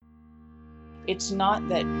it's not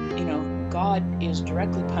that, God is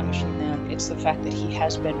directly punishing them. It's the fact that he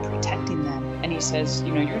has been protecting them. And he says,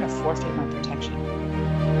 you're going to forfeit my protection.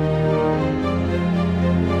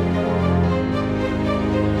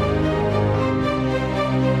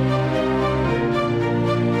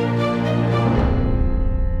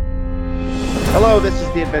 Hello, this is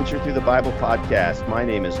the Adventure Through the Bible podcast. My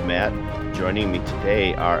name is Matt. Joining me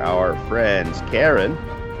today are our friends Karen.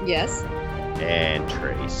 Yes. And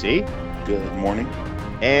Tracy. Good morning.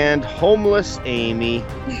 And homeless Amy.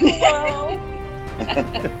 Hello.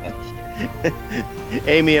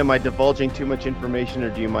 Amy, am I divulging too much information,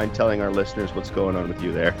 or do you mind telling our listeners what's going on with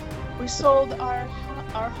you there? We sold our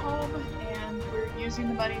home, and we're using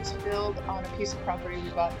the money to build on a piece of property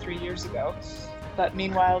we bought 3 years ago. But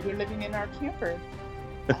meanwhile, we're living in our camper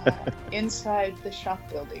inside the shop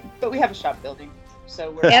building. But we have a shop building,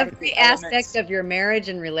 so we're every aspect of your marriage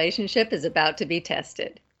and relationship is about to be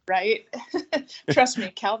tested. Right? Trust me,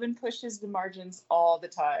 Calvin pushes the margins all the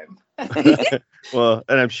time. Well,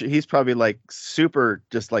 and I'm sure he's probably super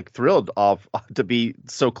just thrilled to be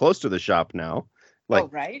so close to the shop now.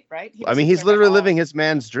 Right. He's literally living his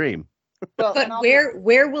man's dream. Well, but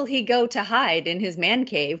where will he go to hide in his man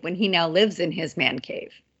cave when he now lives in his man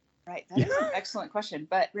cave? Right. That is an excellent question.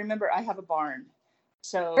 But remember, I have a barn.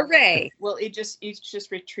 So hooray. Well, each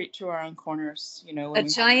just retreat to our own corners, a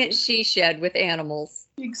giant she shed with animals.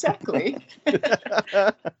 Exactly.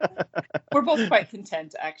 We're both quite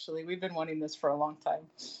content, actually. We've been wanting this for a long time.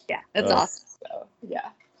 Yeah, that's awesome. So, yeah.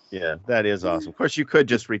 Yeah, that is awesome. Of course, you could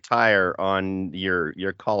just retire on your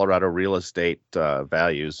Colorado real estate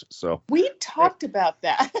values. So we talked about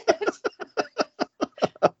that.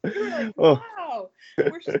 We were like, wow.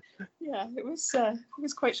 It was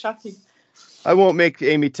quite shocking. I won't make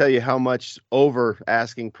Amy tell you how much over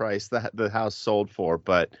asking price that the house sold for,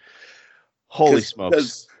 but holy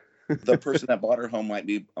smokes. The person that bought her home might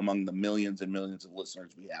be among the millions and millions of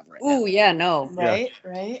listeners we have right now. Oh, yeah, no. Right.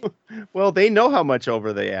 Well, they know how much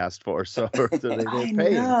over they asked for, so they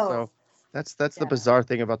pay. So that's the bizarre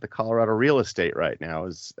thing about the Colorado real estate right now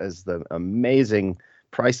is the amazing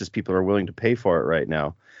prices people are willing to pay for it right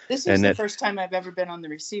now. This is the first time I've ever been on the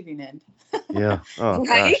receiving end. Yeah. Oh,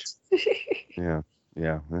 right? Gosh. Yeah.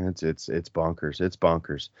 It's bonkers. It's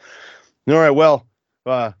bonkers. All right. Well,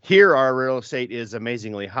 here our real estate is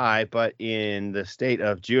amazingly high, but in the state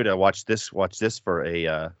of Judah, watch this for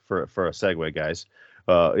a segue, guys.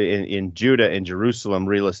 In Judah and Jerusalem,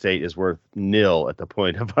 real estate is worth nil at the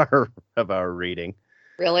point of our reading.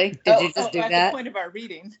 Really? Did you just do at that? The point of our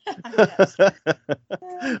reading.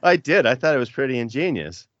 I did. I thought it was pretty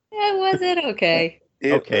ingenious. Yeah, was it? Okay.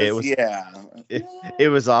 It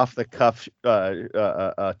was off the cuff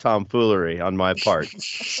tomfoolery on my part.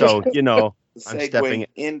 So, I'm stepping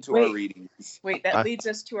into our readings. Wait, that leads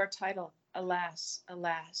us to our title. Alas.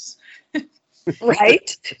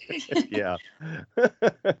 Right? Yeah.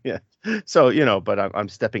 Yeah. So, but I'm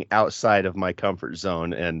stepping outside of my comfort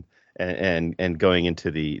zone and going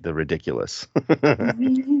into the ridiculous.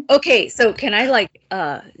 Okay, so can I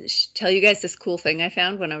tell you guys this cool thing I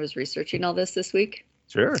found when I was researching all this week?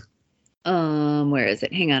 Sure. Where is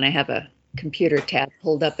it? Hang on, I have a computer tab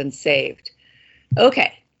pulled up and saved.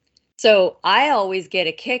 Okay. So I always get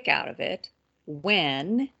a kick out of it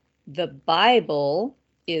when the Bible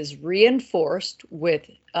is reinforced with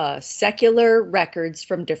secular records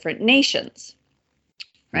from different nations.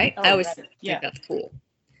 Right? I always think that's cool.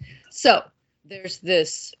 So there's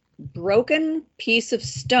this broken piece of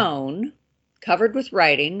stone covered with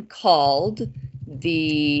writing called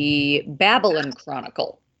the Babylon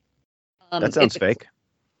Chronicle. That sounds fake.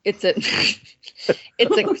 It's a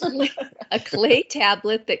clay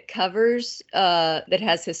tablet that covers that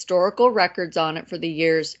has historical records on it for the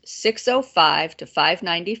years 605 to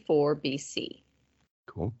 594 BC.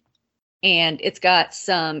 Cool. And it's got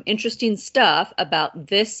some interesting stuff about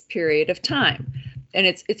this period of time. And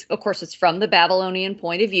it's of course it's from the Babylonian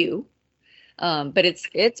point of view, but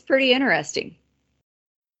it's pretty interesting.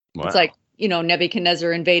 Wow. It's like,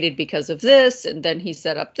 Nebuchadnezzar invaded because of this, and then he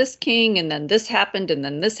set up this king, and then this happened, and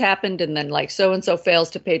then this happened, and then so and so fails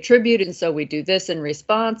to pay tribute, and so we do this in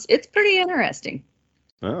response. It's pretty interesting.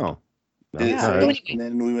 Oh, and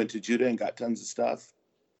then we went to Judah and got tons of stuff.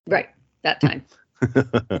 Right, that time.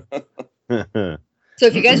 So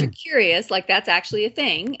if you guys are curious, that's actually a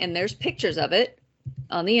thing, and there's pictures of it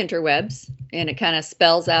on the interwebs, and it kind of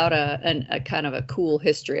spells out a kind of a cool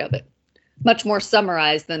history of it. Much more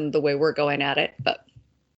summarized than the way we're going at it, but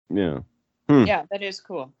yeah. Yeah, that is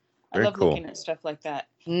cool. Very I love cool. looking at stuff like that.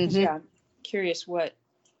 Mm-hmm. Yeah, I'm curious what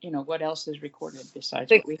what else is recorded besides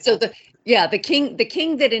The- what we so have. the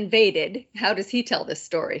king that invaded, how does he tell this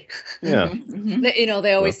story? Yeah. Mhm.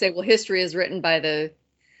 They always say, well, history is written by the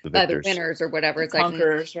victors. winners or whatever. It's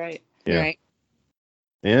Conquerors, right? Yeah. right.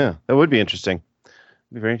 Yeah, that would be interesting.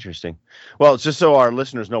 Be very interesting. Well, just so our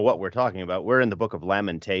listeners know what we're talking about, we're in the book of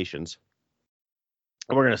Lamentations.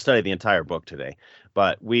 We're going to study the entire book today,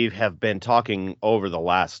 but we have been talking over the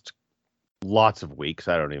last lots of weeks.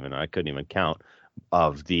 I couldn't even count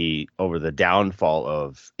over the downfall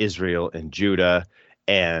of Israel and Judah,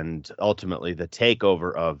 and ultimately the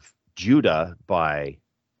takeover of Judah by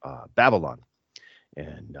Babylon,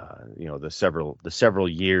 and the several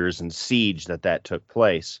years and siege that took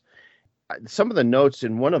place. Some of the notes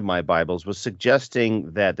in one of my Bibles was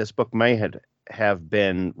suggesting that this book may have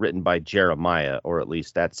been written by Jeremiah, or at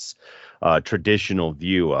least that's a traditional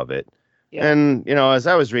view of it. Yeah. And, as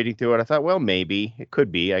I was reading through it, I thought, well, maybe it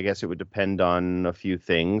could be. I guess it would depend on a few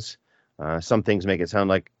things. Some things make it sound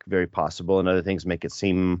like very possible, and other things make it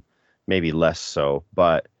seem maybe less so.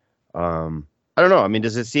 But I don't know. I mean,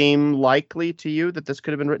 does it seem likely to you that this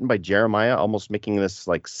could have been written by Jeremiah, almost making this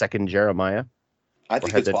like second Jeremiah? I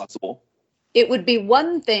think it's possible. It would be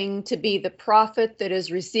one thing to be the prophet that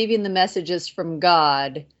is receiving the messages from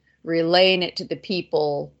God, relaying it to the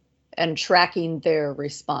people, and tracking their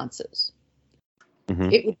responses.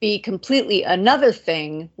 Mhm. It would be completely another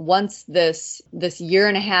thing once this 1.5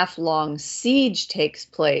 year long siege takes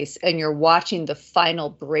place and you're watching the final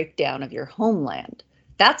breakdown of your homeland.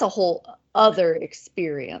 That's a whole other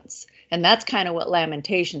experience. And that's kind of what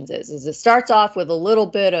Lamentations is it starts off with a little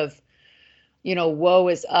bit of, woe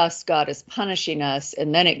is us, God is punishing us.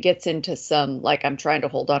 And then it gets into some, like, I'm trying to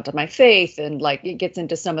hold on to my faith. And like, it gets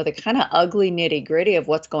into some of the kind of ugly nitty gritty of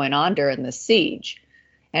what's going on during the siege.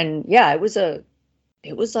 And yeah, it was a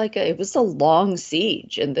long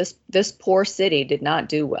siege. And this poor city did not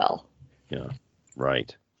do well. Yeah,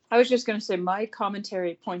 right. I was just going to say, my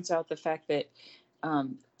commentary points out the fact that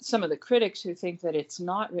some of the critics who think that it's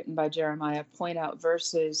not written by Jeremiah point out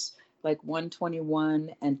verses like 121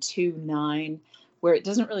 and 2:9, where it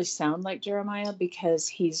doesn't really sound like Jeremiah, because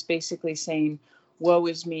he's basically saying, woe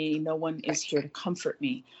is me, no one is here to comfort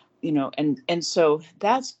me, and so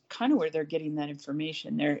that's kind of where they're getting that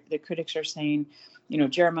information. The critics are saying,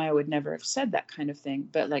 Jeremiah would never have said that kind of thing.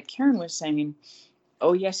 But like Karen was saying,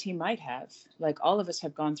 oh yes, he might have. Like, all of us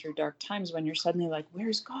have gone through dark times when you're suddenly like,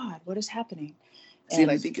 where's God? What is happening? See, and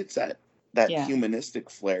I think it's that humanistic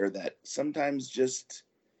flair that sometimes just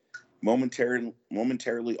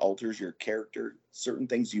momentarily alters your character. Certain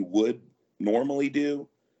things you would normally do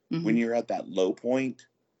when you're at that low point,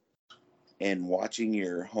 and watching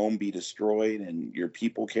your home be destroyed and your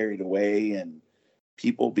people carried away and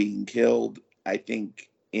people being killed, I think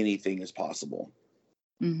anything is possible.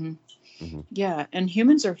 Mm-hmm. Mm-hmm. Yeah, and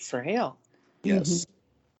humans are frail. Yes.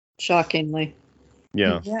 Shockingly.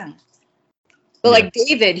 Yeah. Yeah. But like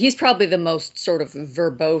David, he's probably the most sort of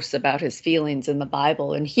verbose about his feelings in the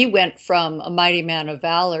Bible. And he went from a mighty man of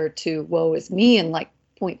valor to woe is me in like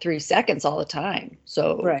 0.3 seconds all the time.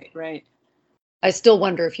 So right. I still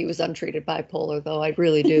wonder if he was untreated bipolar, though. I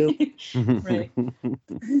really do. Right.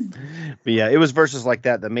 But yeah, it was verses like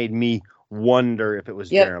that made me wonder if it was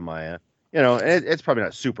Jeremiah. It's probably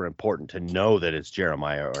not super important to know that it's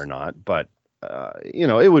Jeremiah or not, but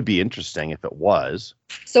it would be interesting if it was.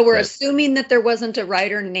 So we're assuming that there wasn't a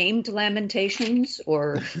writer named Lamentations,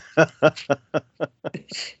 or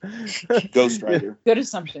ghostwriter. Good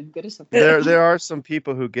assumption. There are some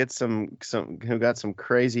people who get who got some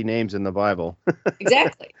crazy names in the Bible.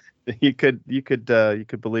 Exactly. You could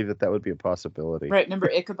believe that would be a possibility. Right. Remember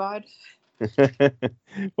Ichabod?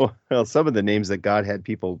 Well, some of the names that God had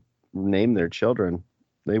people name their children,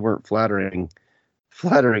 they weren't flattering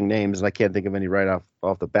names, and I can't think of any right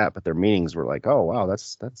off the bat, but their meanings were like, oh wow,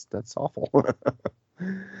 that's awful.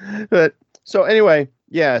 But so anyway,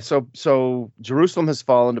 yeah, so Jerusalem has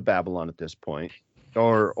fallen to Babylon at this point,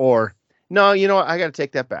 or no, I got to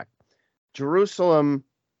take that back. Jerusalem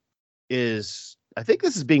is, I think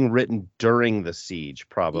this is being written during the siege,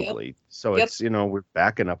 probably. Yep. So it's, we're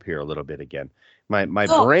backing up here a little bit again. My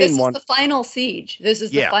brain this is the final siege. This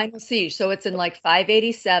is the final siege. So it's in like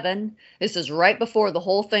 587. This is right before the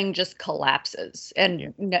whole thing just collapses.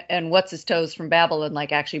 And what's his toes from Babylon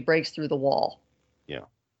like actually breaks through the wall.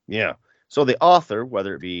 Yeah. So the author,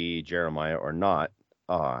 whether it be Jeremiah or not,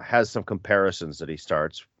 has some comparisons that he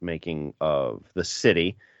starts making of the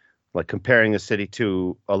city, like comparing the city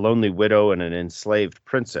to a lonely widow and an enslaved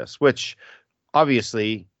princess, which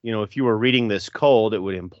obviously, if you were reading this cold, it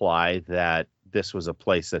would imply that this was a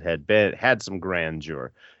place that had some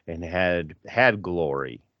grandeur and had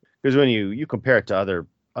glory. Because when you compare it to other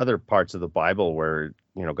other parts of the Bible where,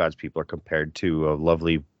 God's people are compared to a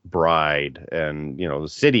lovely bride, and, the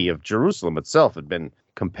city of Jerusalem itself had been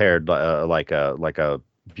compared like a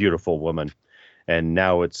beautiful woman. And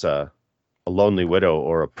now it's a lonely widow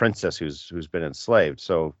or a princess who's been enslaved.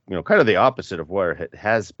 So, kind of the opposite of where it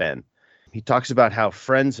has been. He talks about how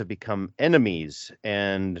friends have become enemies,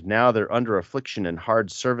 and now they're under affliction and hard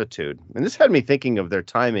servitude. And this had me thinking of their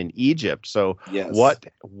time in Egypt. So Yes.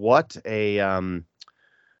 what a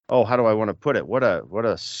how do I want to put it? What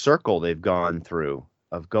a circle they've gone through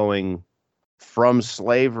of going from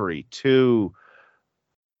slavery to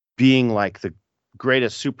being like the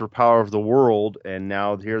greatest superpower of the world, and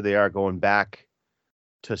now here they are going back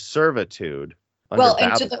to servitude. Well,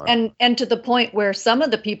 and to the point where some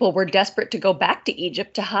of the people were desperate to go back to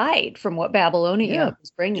Egypt to hide from what Babylonia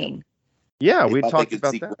was bringing. Yeah, They we thought talked they could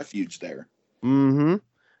about seek that. refuge there. Mm-hmm.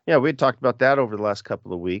 Yeah, we had talked about that over the last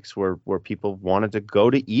couple of weeks, where people wanted to go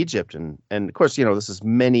to Egypt, and of course, this is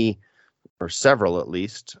many or several at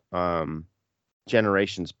least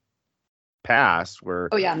generations past. Where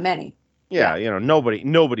Many. Yeah,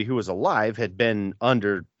 nobody who was alive had been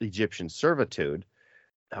under Egyptian servitude,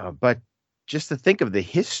 but just to think of the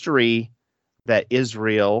history that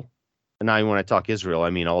Israel, and now when I talk Israel, I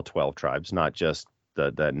mean all 12 tribes, not just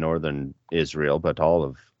the northern Israel, but all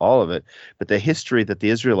of it. But the history that the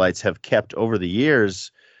Israelites have kept over the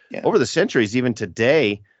years, over the centuries, even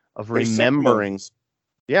today, of remembering,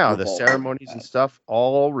 the ceremonies and stuff,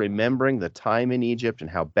 all remembering the time in Egypt and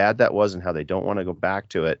how bad that was and how they don't want to go back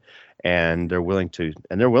to it, and they're willing to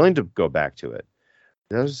go back to it.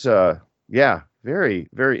 There's very,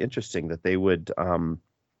 very interesting that they would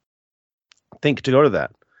think to go to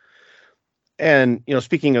that. And,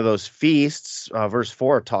 speaking of those feasts, verse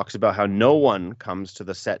 4 talks about how no one comes to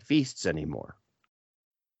the set feasts anymore.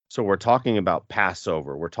 So we're talking about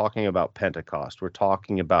Passover. We're talking about Pentecost. We're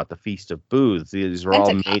talking about the Feast of Booths. These are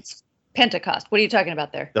all made. Pentecost. What are you talking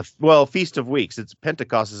about there? Feast of Weeks.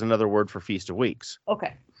 Pentecost is another word for Feast of Weeks.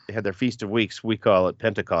 Okay. They had their Feast of Weeks. We call it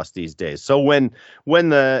Pentecost these days. So when all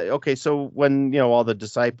the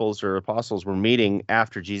disciples or apostles were meeting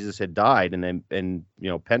after Jesus had died, and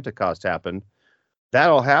Pentecost happened, that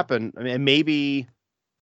all happened. I mean, maybe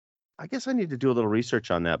I guess I need to do a little research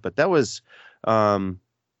on that, but that was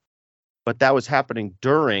happening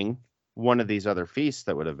during one of these other feasts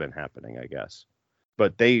that would have been happening, I guess.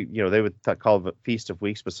 But they would call it Feast of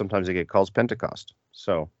Weeks, but sometimes they get called Pentecost.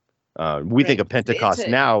 So we think of Pentecost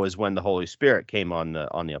now as when the Holy Spirit came on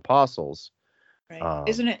the apostles. Right.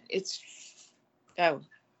 Isn't it?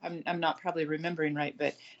 I'm not probably remembering right,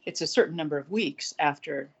 but it's a certain number of weeks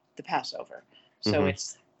after the Passover.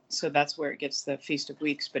 So that's where it gets the Feast of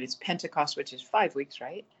Weeks, but it's Pentecost, which is 5 weeks,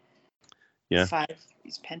 right? Yeah. 5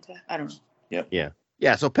 is Penta. I don't know. Yep.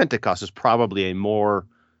 Yeah. So Pentecost is probably I'm going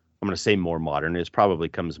to say more modern. It probably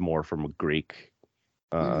comes more from a Greek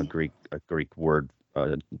word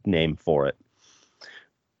name for it.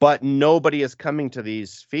 But nobody is coming to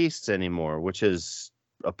these feasts anymore, which is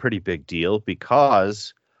a pretty big deal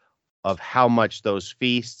because of how much those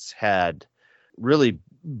feasts had really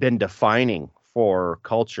been defining for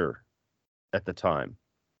culture at the time.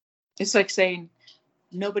 It's like saying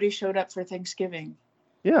nobody showed up for Thanksgiving.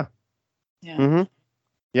 Yeah. Yeah. Mm-hmm.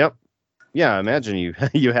 Yep. Yeah. Imagine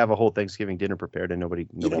you have a whole Thanksgiving dinner prepared and nobody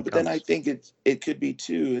but comes. Then I think it could be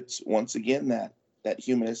too. It's once again that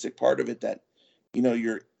humanistic part of it that,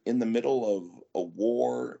 you're in the middle of a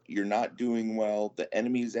war. You're not doing well. The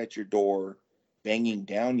enemy's at your door, banging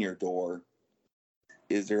down your door.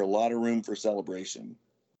 Is there a lot of room for celebration?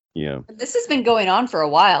 Yeah. This has been going on for a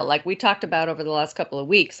while, like we talked about over the last couple of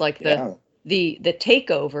weeks. Like the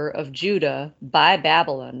takeover of Judah by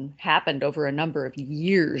Babylon happened over a number of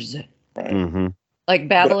years. Right. Mm-hmm. Like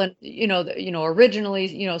Babylon,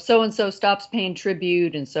 originally, so and so stops paying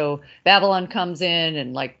tribute, and so Babylon comes in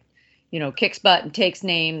and kicks butt and takes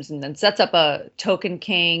names, and then sets up a token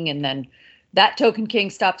king, and then that token king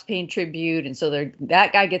stops paying tribute, and so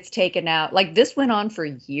that guy gets taken out. Like this went on for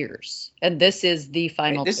years, and this is the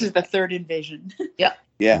final. This is the third invasion. Yeah.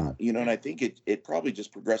 Yeah, and I think it probably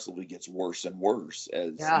just progressively gets worse and worse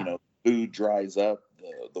as food dries up,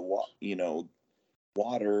 the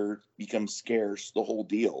water becomes scarce, the whole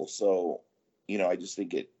deal. So, I just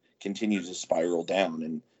think it continues to spiral down,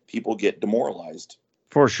 and people get demoralized.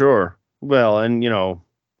 For sure. Well, and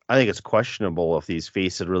I think it's questionable if these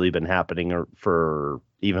feasts had really been happening for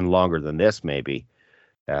even longer than this, maybe,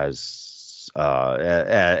 as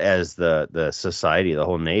the society, the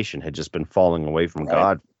whole nation had just been falling away from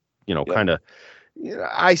God, kind of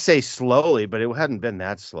I say slowly, but it hadn't been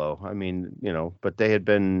that slow. I mean, but they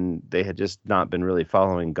had just not been really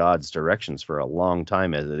following God's directions for a long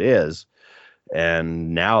time as it is.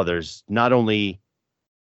 And now there's not only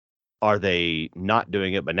are they not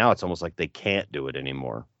doing it, but now it's almost like they can't do it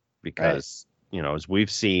anymore because, as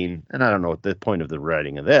we've seen, and I don't know what the point of the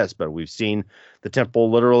writing of this, but we've seen the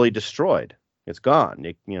temple literally destroyed. It's gone.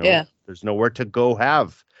 There's nowhere to go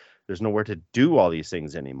there's nowhere to do all these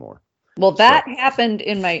things anymore. Well, that happened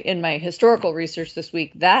in my historical research this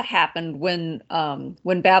week. That happened when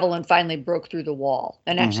Babylon finally broke through the wall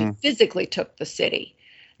and actually physically took the city.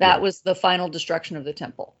 That was the final destruction of the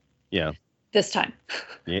temple. Yeah. This time.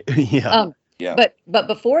 Yeah. But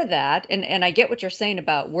before that, and I get what you're saying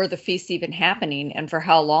about were the feasts even happening and for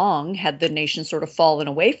how long had the nation sort of fallen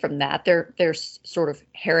away from that. They're sort of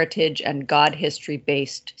heritage and God history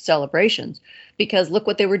based celebrations, because look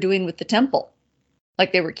what they were doing with the temple.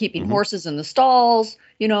 Like they were keeping horses in the stalls,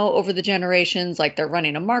 over the generations, like they're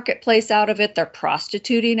running a marketplace out of it. They're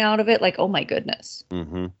prostituting out of it. Like, oh my goodness.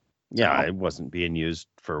 Mm-hmm. Yeah, it wasn't being used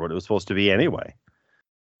for what it was supposed to be anyway.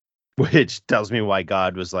 Which tells me why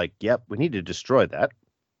God was like, yep, we need to destroy that.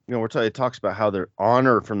 It talks about how their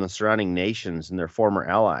honor from the surrounding nations and their former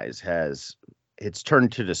allies it's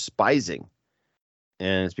turned to despising.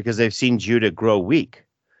 And it's because they've seen Judah grow weak.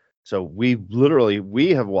 So we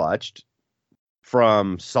have watched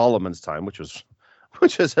from Solomon's time, which was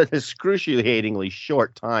an excruciatingly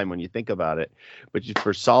short time when you think about it. But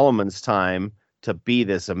for Solomon's time to be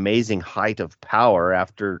this amazing height of power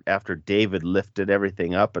after David lifted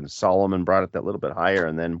everything up and Solomon brought it that little bit higher,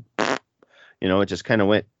 and then it just kind of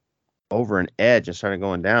went over an edge and started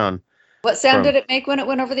going down. What sound did it make when it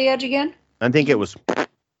went over the edge again? I think it was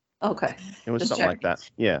okay. It was just something like that.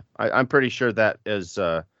 Yeah, I'm pretty sure that is.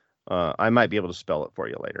 I might be able to spell it for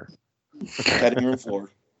you later. Cutting room floor.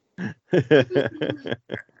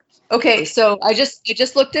 Okay, so I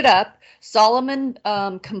just looked it up. Solomon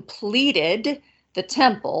completed the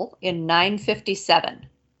temple in 957.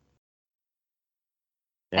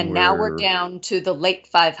 And now we're down to the late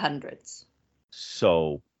 500s.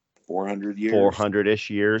 So 400 years. 400-ish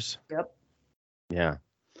years. Yep. Yeah.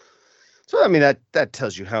 So, I mean, that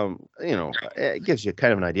tells you how, it gives you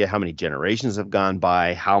kind of an idea how many generations have gone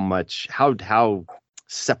by, how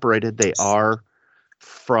separated they are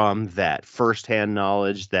from that firsthand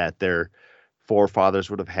knowledge that their forefathers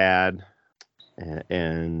would have had.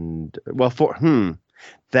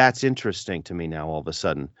 That's interesting to me now all of a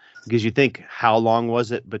sudden, because you think, how long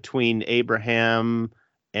was it between Abraham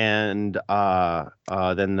and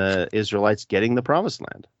then the Israelites getting the promised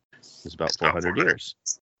land? It was about 400 years,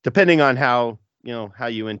 depending on how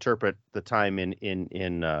you interpret the time in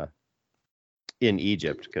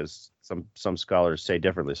Egypt, because some scholars say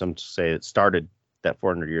differently. Some say that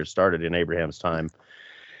 400 years started in Abraham's time,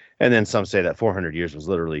 and then some say that 400 years was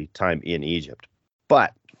literally time in Egypt.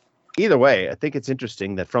 But either way, I think it's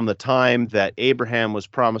interesting that from the time that Abraham was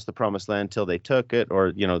promised the promised land till they took it,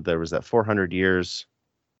 or there was that 400 years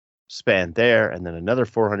span there, and then another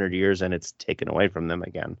 400 years, and it's taken away from them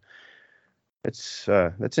again. That's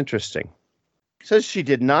interesting. It says she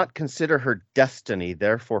did not consider her destiny,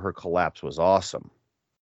 therefore her collapse was awesome.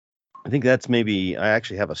 I think that's I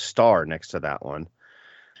actually have a star next to that one.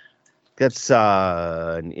 That's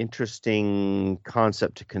an interesting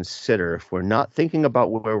concept to consider. If we're not thinking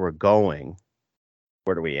about where we're going,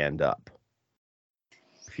 where do we end up?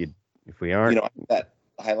 If we aren't, that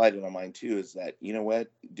highlighted on mine too is that,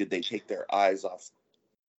 what, did they take their eyes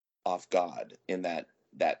off God in that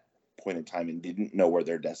point in time and didn't know where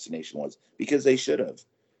their destination was? Because they should have.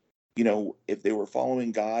 If they were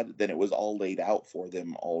following God, then it was all laid out for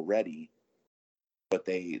them already. But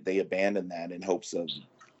they abandoned that in hopes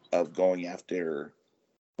of going after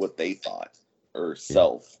what they thought or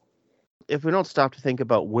self. If we don't stop to think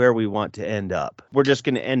about where we want to end up, we're just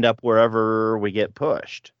going to end up wherever we get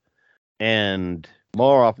pushed. And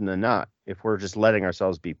more often than not, if we're just letting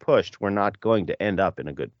ourselves be pushed, we're not going to end up in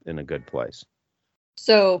a good place.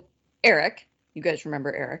 So Eric, you guys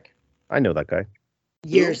remember Eric? I know that guy.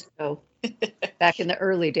 Years ago, back in the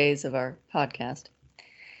early days of our podcast.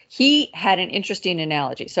 He had an interesting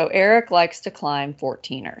analogy. So Eric likes to climb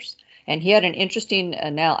 14ers, and he had an interesting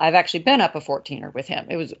analogy. I've actually been up a 14er with him.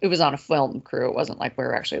 It was on a film crew. It wasn't like we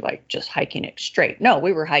were actually like just hiking it straight. No,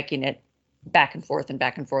 we were hiking it back and forth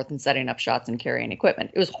and setting up shots and carrying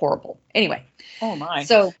equipment. It was horrible. Anyway. Oh my.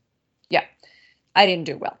 So yeah, I didn't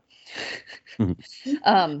do well.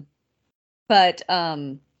 But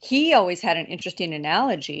he always had an interesting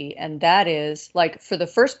analogy, and that is like for the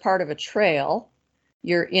first part of a trail,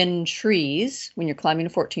 you're in trees. When you're climbing a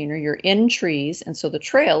 14er, you're in trees. And so the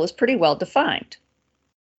trail is pretty well defined.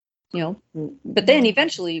 But then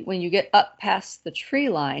eventually when you get up past the tree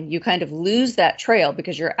line, you kind of lose that trail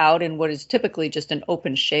because you're out in what is typically just an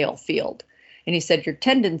open shale field. And he said your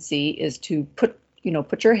tendency is to put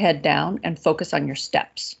your head down and focus on your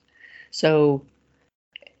steps. So,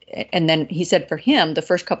 and then he said for him, the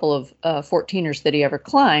first couple of 14ers that he ever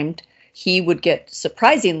climbed, he would get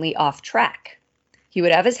surprisingly off track. He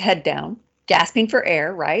would have his head down, gasping for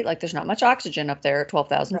air, right? Like there's not much oxygen up there at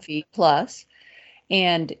 12,000 feet plus.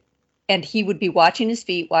 And he would be watching his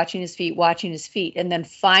feet. And then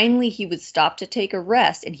finally he would stop to take a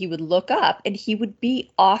rest and he would look up and he would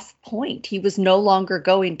be off point. He was no longer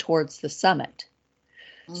going towards the summit.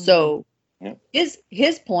 Mm-hmm. So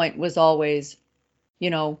his point was always,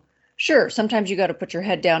 sure, sometimes you got to put your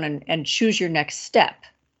head down and choose your next step,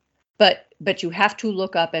 but you have to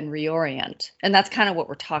look up and reorient. And that's kind of what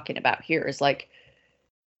we're talking about here is like,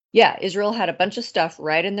 yeah, Israel had a bunch of stuff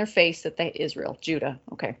right in their face Judah,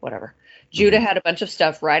 okay, whatever. Judah had a bunch of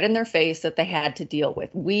stuff right in their face that they had to deal with.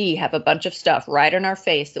 We have a bunch of stuff right in our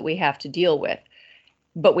face that we have to deal with.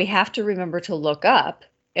 But we have to remember to look up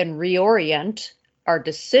and reorient our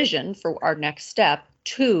decision for our next step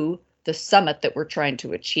to the summit that we're trying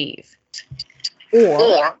to achieve.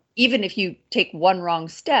 Or even if you take one wrong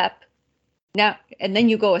step, now, and then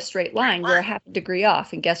you go a straight line, you're a half a degree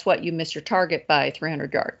off. And guess what? You miss your target by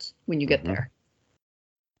 300 yards when you get there.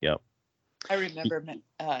 Yep. I remember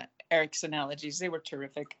Eric's analogies. They were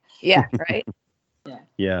terrific. Yeah, right?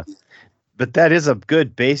 Yeah. But that is a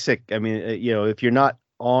good basic. I mean, if you're not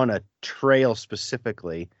on a trail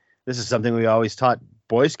specifically, this is something we always taught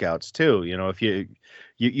Boy Scouts too. If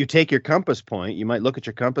you take your compass point, you might look at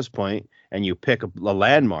your compass point and you pick a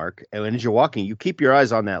landmark. And as you're walking, you keep your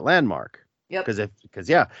eyes on that landmark. Yep. Because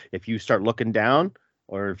if you start looking down,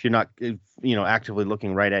 or if you're not, actively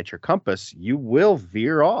looking right at your compass, you will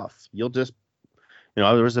veer off. You'll just, there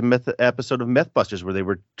was a episode of Mythbusters where they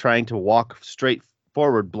were trying to walk straight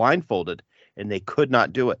forward blindfolded, and they could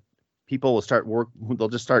not do it. People will they'll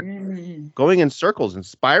just start going in circles and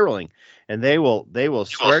spiraling, and they will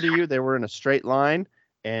swear to you they were in a straight line,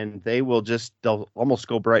 and they'll almost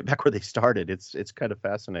go right back where they started. It's kind of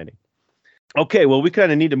fascinating. Okay, well, we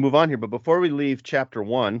kind of need to move on here, but before we leave chapter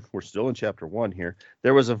 1, we're still in chapter 1 here.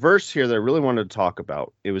 There was a verse here that I really wanted to talk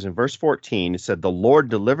about. It was in verse 14. It said, "The Lord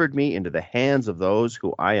delivered me into the hands of those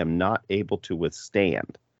who I am not able to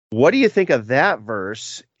withstand." What do you think of that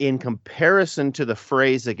verse in comparison to the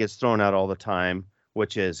phrase that gets thrown out all the time,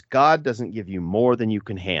 which is, God doesn't give you more than you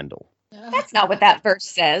can handle? That's not what that verse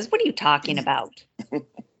says. What are you talking about?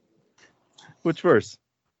 Which verse?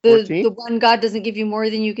 The one, God doesn't give you more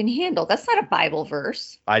than you can handle. That's not a Bible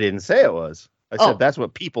verse. I didn't say it was. I said that's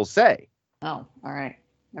what people say. Oh, all right.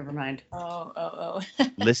 Never mind. Oh.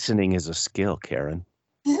 Listening is a skill, Karen.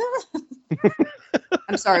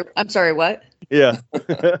 I'm sorry, what? Yeah.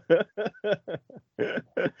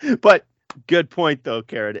 But good point, though,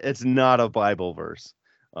 Karen. It's not a Bible verse.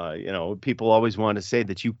 People always want to say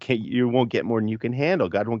that you won't get more than you can handle.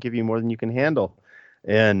 God won't give you more than you can handle.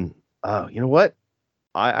 And you know what?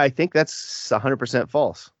 I think that's 100%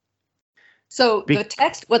 false. So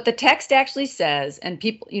what the text actually says, and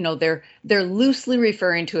people, they're loosely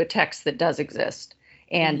referring to a text that does exist,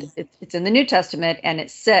 and it's in the New Testament, and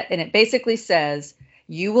it basically says,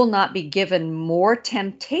 "You will not be given more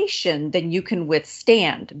temptation than you can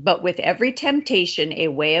withstand, but with every temptation, a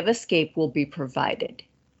way of escape will be provided."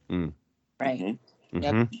 Right. Mm-hmm.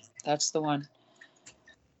 Yep. That's the one.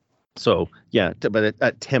 So, yeah, but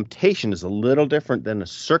a temptation is a little different than a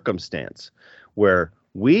circumstance, where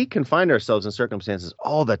we can find ourselves in circumstances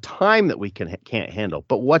all the time that we can't handle.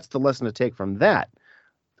 But what's the lesson to take from that?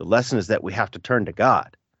 The lesson is that we have to turn to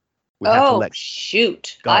God.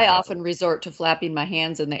 Shoot. I often resort to flapping my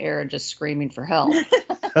hands in the air and just screaming for help.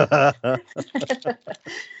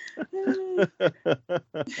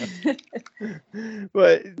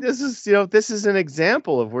 But this is an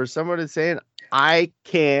example of where someone is saying, I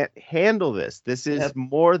can't handle this. This is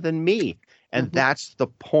more than me. And that's the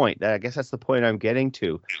point. I guess that's the point I'm getting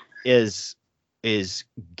to, is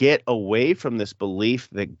get away from this belief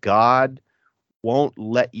that God won't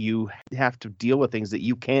let you have to deal with things that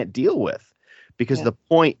you can't deal with. Because the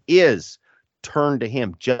point is, turn to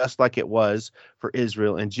him, just like it was for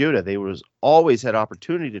Israel and Judah. They always had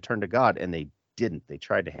opportunity to turn to God, and they didn't. They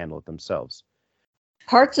tried to handle it themselves.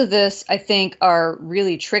 Parts of this, I think, are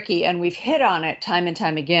really tricky, and we've hit on it time and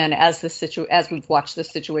time again as we've watched this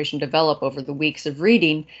situation develop over the weeks of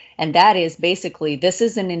reading, and that is basically this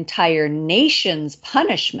is an entire nation's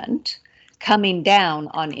punishment coming down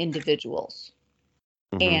on individuals.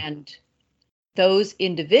 And those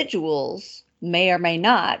individuals may or may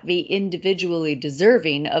not be individually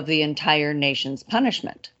deserving of the entire nation's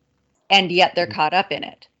punishment. And yet they're caught up in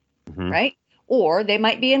it, right? Or they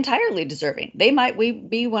might be entirely deserving. They might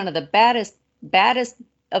be one of the baddest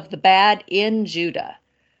of the bad in Judah.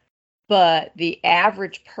 But the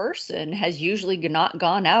average person has usually not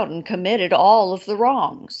gone out and committed all of the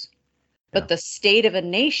wrongs. But the state of a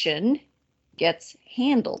nation gets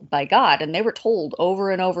handled by God. And they were told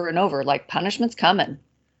over and over and over, like, punishment's coming.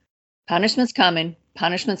 Punishment's coming.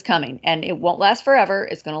 Punishment's coming. And it won't last forever.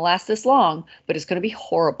 It's going to last this long, but it's going to be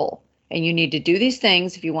horrible. And you need to do these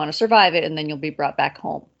things if you want to survive it, and then you'll be brought back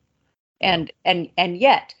home. And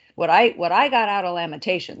yet, what I got out of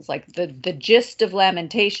Lamentations, like the gist of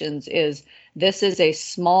Lamentations is this is a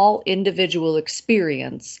small individual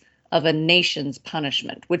experience of a nation's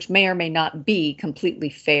punishment, which may or may not be completely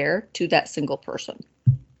fair to that single person.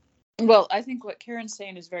 Well, I think what Karen's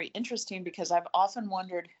saying is very interesting, because I've often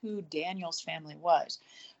wondered who Daniel's family was.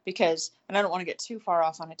 Because, and I don't want to get too far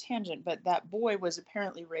off on a tangent, but that boy was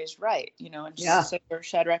apparently raised right, and so were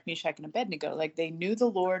Shadrach, Meshach, and Abednego. Like, they knew the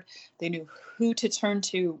Lord, they knew who to turn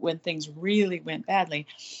to when things really went badly,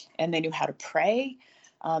 and they knew how to pray.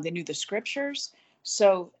 They knew the scriptures.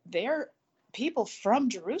 So they're people from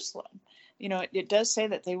Jerusalem. It does say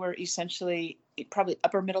that they were essentially probably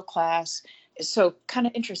upper middle class. So kind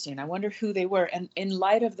of interesting. I wonder who they were. And in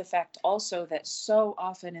light of the fact also that so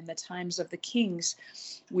often in the times of the kings,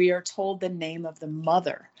 we are told the name of the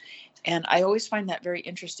mother. And I always find that very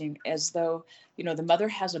interesting, as though, the mother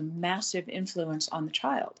has a massive influence on the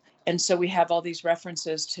child. And so we have all these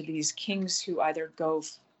references to these kings who either go,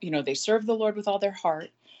 they serve the Lord with all their heart,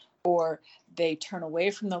 or they turn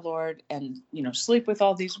away from the Lord and, sleep with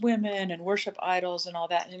all these women and worship idols and all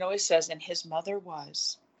that. And it always says, and his mother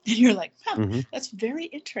was. And you're like, that's very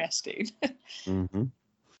interesting.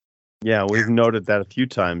 Yeah, we've noted that a few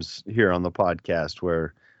times here on the podcast,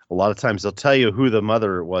 where a lot of times they'll tell you who the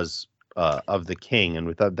mother was of the king. And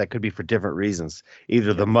we thought that could be for different reasons.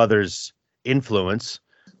 Either the mother's influence,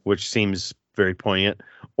 which seems very poignant,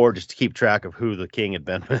 or just to keep track of who the king had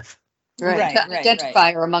been with. Right. To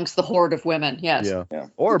identify her amongst the horde of women. Yes. Yeah.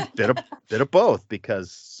 Or a bit of both,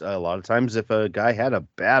 because a lot of times if a guy had a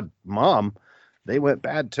bad mom, they went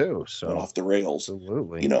bad too. So went off the rails.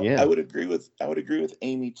 Absolutely. I would agree with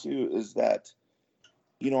Amy too, is that,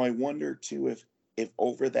 I wonder too if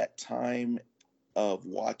over that time of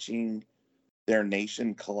watching their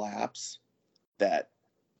nation collapse, that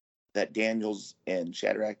Daniel's and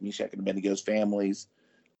Shadrach, Meshach, and Abednego's families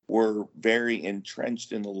were very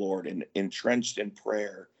entrenched in the Lord and entrenched in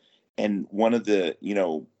prayer. And one of the,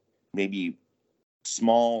 maybe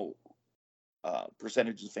small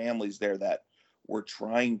percentage of families there that were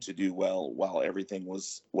trying to do well while everything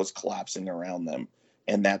was collapsing around them.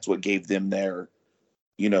 And that's what gave them their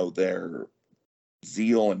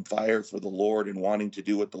zeal and fire for the Lord and wanting to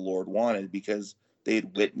do what the Lord wanted, because they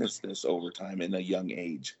had witnessed this over time in a young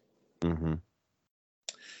age.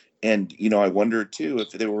 And, I wonder too,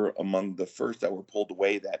 if they were among the first that were pulled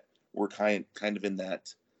away, that were kind of in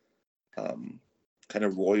that kind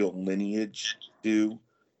of royal lineage too,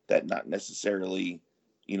 that not necessarily,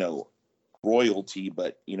 royalty,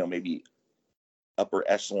 but, maybe upper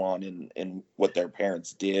echelon in what their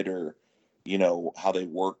parents did, or, how they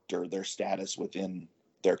worked, or their status within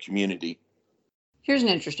their community. Here's an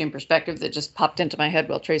interesting perspective that just popped into my head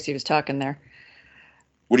while Tracy was talking there.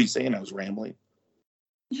 What are you saying? I was rambling.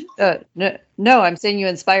 No, I'm saying you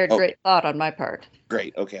inspired great thought on my part.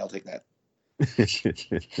 Great. Okay, I'll take that.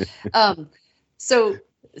 So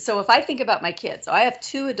if I think about my kids, I have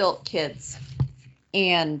 2 adult kids,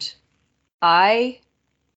 and I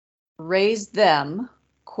raised them,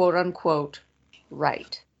 quote unquote,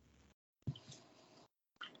 right.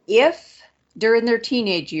 If during their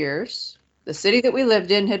teenage years, the city that we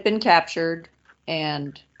lived in had been captured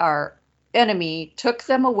and our enemy took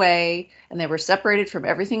them away and they were separated from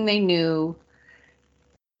everything they knew,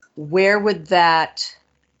 where would that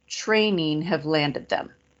training have landed them?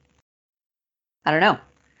 I don't know.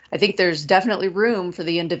 I think there's definitely room for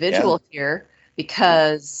the individual here,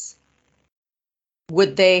 because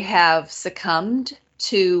would they have succumbed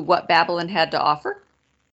to what Babylon had to offer?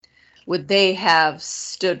 Would they have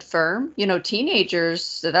stood firm? Teenagers,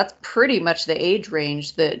 so that's pretty much the age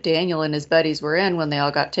range that Daniel and his buddies were in when they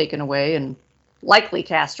all got taken away and likely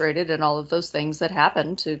castrated and all of those things that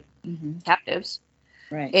happened to captives.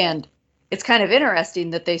 Right. And it's kind of interesting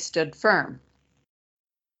that they stood firm.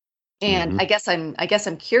 And I guess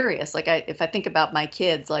I'm curious, like if I think about my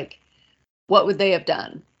kids, like what would they have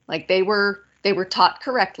done? Like they were taught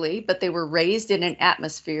correctly, but they were raised in an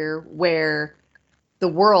atmosphere where the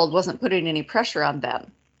world wasn't putting any pressure on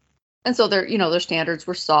them. And so their standards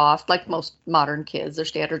were soft, like most modern kids. Their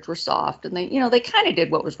standards were soft, and they kind of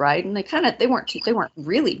did what was right, and they weren't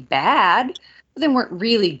really bad, but they weren't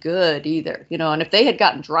really good either. And if they had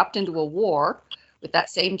gotten dropped into a war with that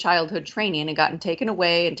same childhood training and gotten taken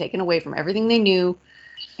away from everything they knew,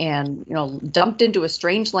 and dumped into a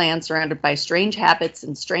strange land surrounded by strange habits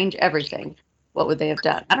and strange everything, what would they have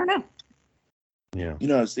done? I don't know. Yeah.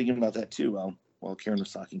 I was thinking about that too while Karen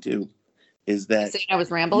was talking too. Is that I was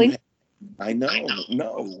rambling? I know.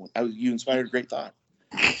 No, you inspired a great thought.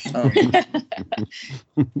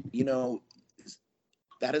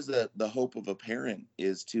 That is the hope of a parent,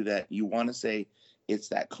 is to that you want to say it's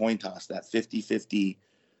that coin toss, that 50-50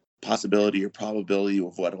 possibility or probability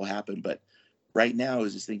of what will happen. But right now I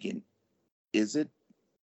was just thinking, is it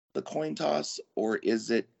the coin toss, or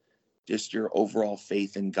is it just your overall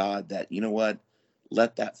faith in God that,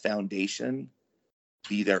 let that foundation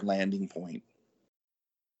be their landing point?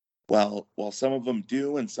 Well, some of them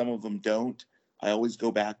do and some of them don't, I always go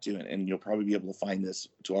back to it, and you'll probably be able to find this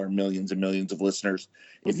to our millions and millions of listeners.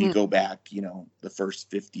 If you go back, the first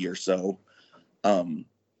 50 or so,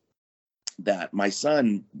 that my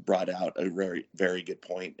son brought out a very, very good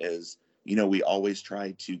point is, we always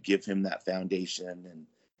try to give him that foundation and,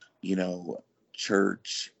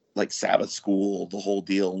 church, like Sabbath school, the whole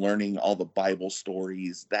deal, learning all the Bible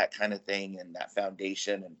stories, that kind of thing, and that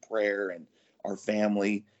foundation and prayer and our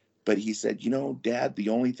family. But he said, Dad, the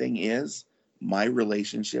only thing is my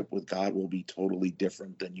relationship with God will be totally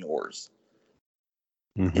different than yours.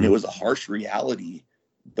 Mm-hmm. And it was a harsh reality,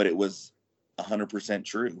 but it was 100%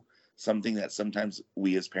 true. Something that sometimes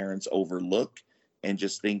we as parents overlook and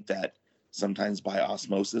just think that sometimes by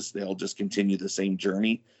osmosis, they'll just continue the same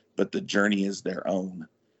journey, but the journey is their own.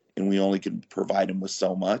 And we only can provide them with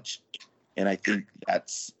so much. And I think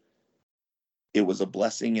it was a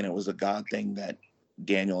blessing, and it was a God thing that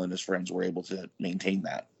Daniel and his friends were able to maintain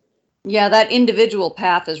that. Yeah, that individual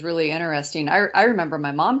path is really interesting. I remember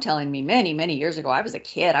my mom telling me many, many years ago. I was a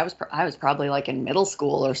kid. I was probably like in middle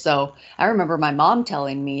school or so. I remember my mom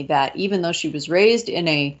telling me that even though she was raised in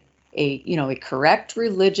a correct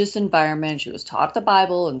religious environment, she was taught the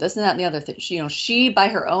Bible and this and that and the other thing. She by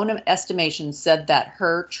her own estimation said that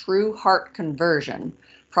her true heart conversion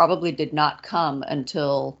probably did not come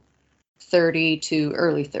until 30 to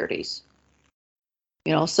early 30s.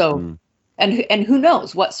 And who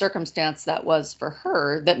knows what circumstance that was for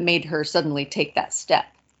her that made her suddenly take that step.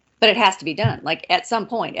 But it has to be done. Like at some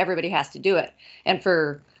point, everybody has to do it. And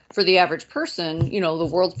for the average person, the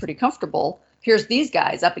world's pretty comfortable. Here's these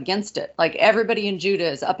guys up against it. Like everybody in Judah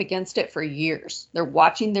is up against it for years. They're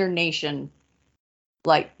watching their nation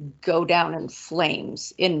like go down in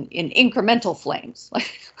flames, in incremental flames.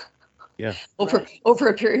 Yeah. Over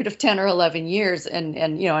a period of 10 or 11 years. And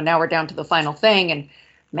now we're down to the final thing. And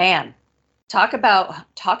man, talk about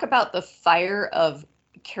the fire of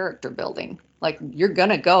character building. Like you're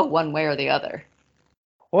gonna go one way or the other.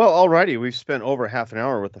 Well, alrighty, we've spent over half an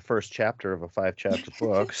hour with the first chapter of a 5-chapter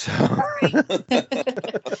book. So.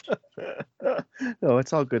 No,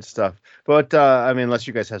 it's all good stuff. But unless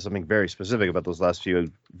you guys have something very specific about those last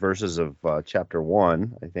few verses of chapter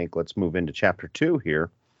 1, I think let's move into chapter 2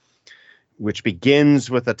 here, which begins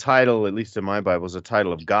with a title, at least in my Bible, is a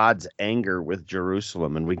title of God's anger with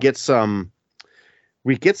Jerusalem. And we get some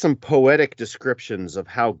poetic descriptions of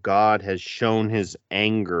how God has shown his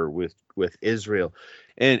anger with Israel.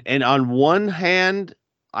 And on one hand,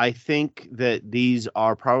 I think that these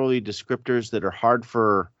are probably descriptors that are hard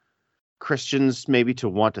for Christians maybe to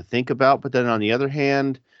want to think about. But then on the other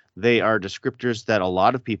hand, they are descriptors that a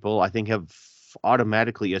lot of people, I think, have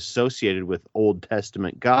automatically associated with Old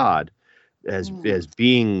Testament God as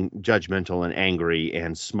being judgmental and angry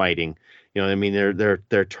and smiting.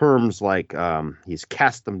 They're terms like he's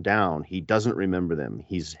cast them down. He doesn't remember them.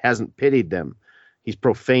 Hasn't pitied them. He's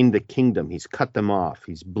profaned the kingdom. He's cut them off.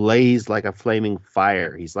 He's blazed like a flaming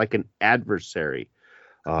fire. He's like an adversary.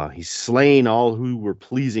 He's slain all who were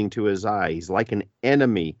pleasing to his eye. He's like an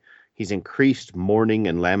enemy. He's increased mourning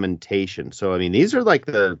and lamentation. So, these are like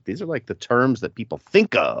the terms that people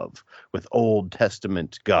think of with Old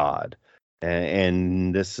Testament God.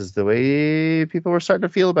 And this is the way people were starting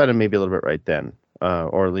to feel about him maybe a little bit right then.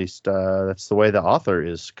 Or at least that's the way the author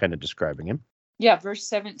is kind of describing him. Yeah, verse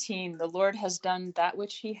 17, the Lord has done that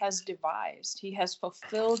which he has devised. He has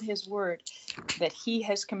fulfilled his word that he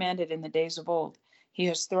has commanded in the days of old. He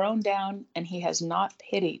has thrown down and he has not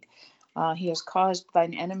pitied. He has caused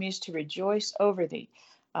thine enemies to rejoice over thee.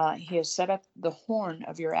 He has set up the horn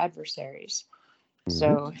of your adversaries. Mm-hmm.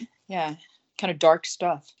 So, yeah, kind of dark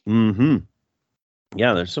stuff. Mm-hmm.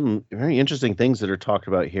 Yeah, there's some very interesting things that are talked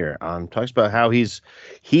about here. Talks about how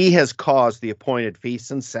he has caused the appointed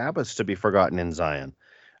feasts and Sabbaths to be forgotten in Zion.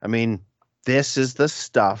 I mean, this is the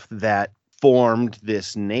stuff that formed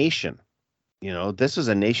this nation. This is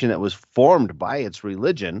a nation that was formed by its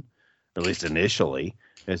religion, at least initially.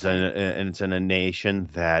 It's in a nation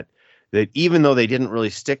that even though they didn't really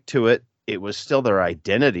stick to it, it was still their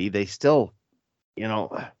identity. They still,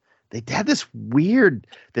 they had this weird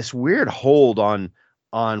hold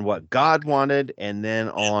on what God wanted, and then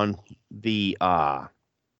on the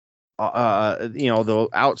the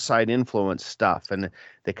outside influence stuff, and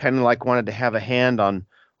they kind of like wanted to have a hand on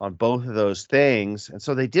both of those things, and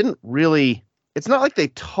so they didn't really. It's not like they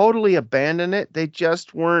totally abandoned it; they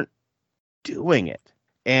just weren't doing it.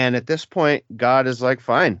 And at this point, God is like,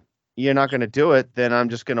 "Fine, you're not going to do it. Then I'm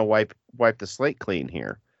just going to wipe the slate clean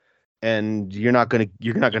here, and you're not going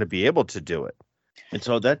to be able to do it." And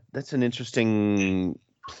so that's an interesting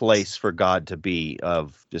place for God to be,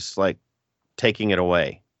 of just like taking it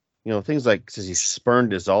away. Things like, says he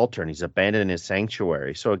spurned his altar and he's abandoned his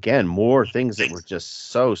sanctuary. So again, more things that were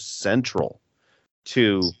just so central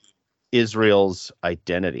to Israel's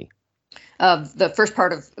identity. The first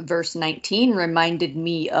part of verse 19 reminded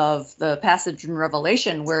me of the passage in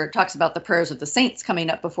Revelation where it talks about the prayers of the saints coming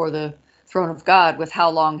up before the throne of God with how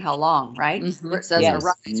long, right? Mm-hmm. Where it says, Yes.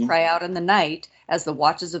 Arise, cry out in the night as the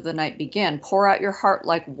watches of the night begin. Pour out your heart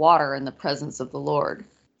like water in the presence of the Lord.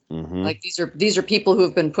 Mm-hmm. Like these are people who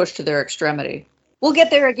have been pushed to their extremity. We'll get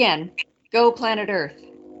there again. Go planet Earth.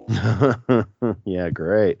 Yeah,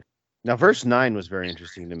 great. Now, verse 9 was very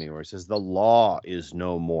interesting to me, where it says, the law is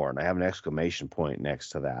no more. And I have an exclamation point next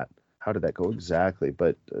to that. How did that go exactly?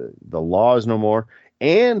 But the law is no more,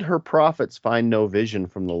 and her prophets find no vision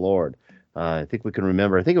from the Lord. I think we can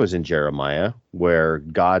remember, I think it was in Jeremiah, where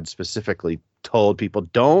God specifically told people,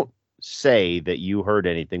 don't say that you heard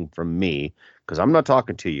anything from me, because I'm not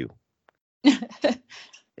talking to you. And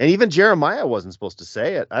even Jeremiah wasn't supposed to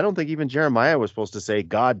say it. I don't think even Jeremiah was supposed to say,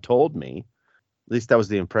 God told me. At least that was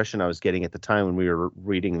the impression I was getting at the time when we were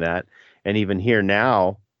reading that. And even here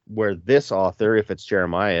now, where this author, if it's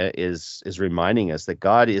Jeremiah, is reminding us that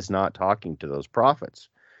God is not talking to those prophets.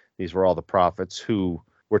 These were all the prophets who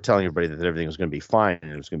were telling everybody that everything was going to be fine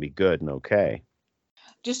and it was going to be good and okay.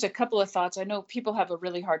 Just a couple of thoughts. I know people have a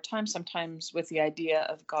really hard time sometimes with the idea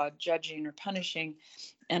of God judging or punishing.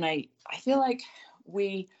 And I feel like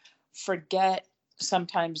we forget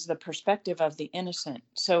sometimes the perspective of the innocent.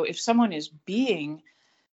 So if someone is being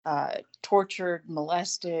tortured,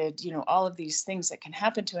 molested, all of these things that can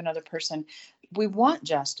happen to another person, we want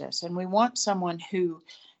justice, and we want someone who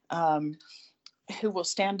will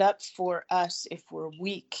stand up for us if we're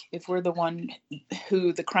weak, if we're the one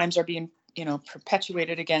who the crimes are being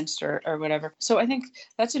perpetuated against or whatever. So I think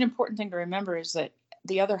that's an important thing to remember, is that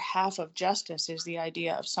the other half of justice is the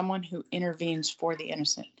idea of someone who intervenes for the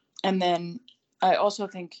innocent. And then I also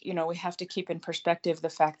think, we have to keep in perspective the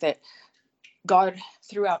fact that God,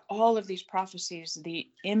 throughout all of these prophecies, the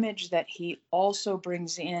image that he also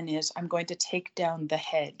brings in is, I'm going to take down the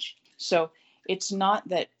hedge. So it's not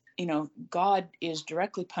that, God is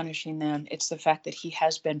directly punishing them. It's the fact that he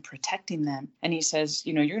has been protecting them. And he says,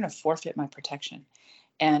 you're going to forfeit my protection.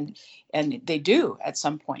 And they do at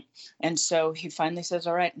some point. And so he finally says,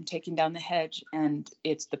 all right, I'm taking down the hedge. And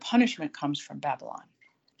it's the punishment comes from Babylon.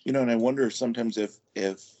 And I wonder sometimes if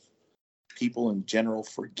people in general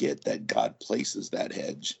forget that God places that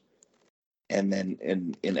hedge, and then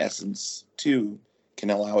in essence too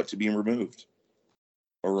can allow it to be removed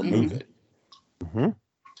or remove it. Mm-hmm.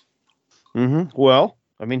 Mm-hmm. Well,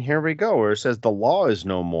 I mean, here we go, where it says the law is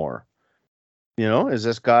no more. Is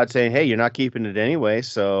this God saying, hey, you're not keeping it anyway,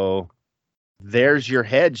 so there's your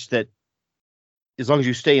hedge, that as long as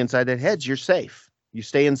you stay inside that hedge, you're safe. You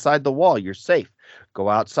stay inside the wall, you're safe. Go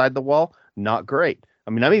outside the wall, not great.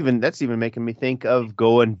 I mean, that's even making me think of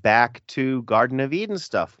going back to Garden of Eden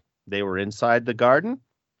stuff. They were inside the garden.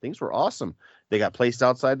 Things were awesome. They got placed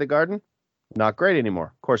outside the garden. Not great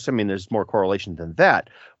anymore. Of course, I mean, there's more correlation than that,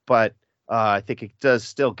 but I think it does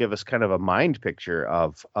still give us kind of a mind picture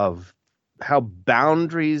of how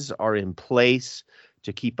boundaries are in place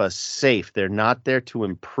to keep us safe. They're not there to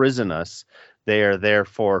imprison us. They are there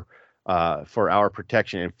for our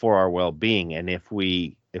protection and for our well-being. And if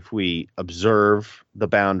we observe the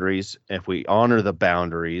boundaries, if we honor the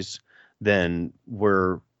boundaries, then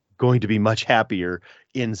we're going to be much happier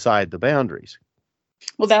inside the boundaries.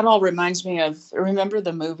 Well, that all reminds me of, remember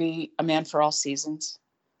the movie A Man for All Seasons?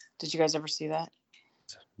 Did you guys ever see that?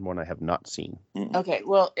 One I have not seen. Okay,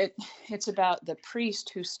 well, it's about the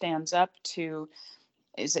priest who stands up to,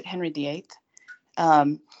 is it Henry VIII?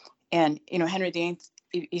 And, Henry VIII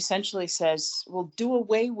essentially says, well, do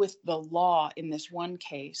away with the law in this one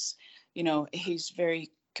case. He's very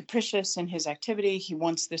capricious in his activity. He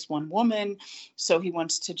wants this one woman, so he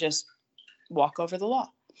wants to just walk over the law.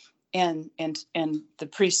 And the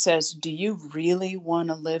priest says, do you really want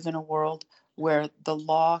to live in a world where the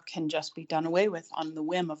law can just be done away with on the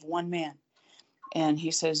whim of one man? And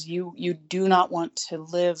he says, you do not want to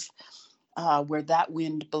live where that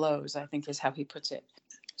wind blows, I think is how he puts it.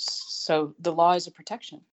 So the law is a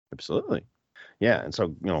protection. Absolutely. Yeah. And so,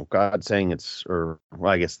 God saying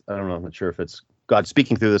I guess, I don't know, I'm not sure if it's God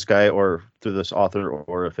speaking through this guy or through this author,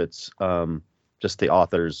 or if it's just the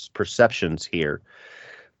author's perceptions here.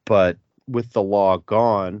 But with the law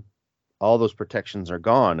gone, all those protections are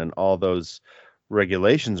gone and all those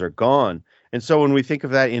regulations are gone. And so when we think of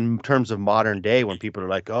that in terms of modern day, when people are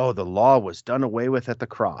like, oh, the law was done away with at the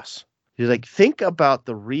cross, he's like, think about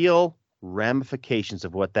the real ramifications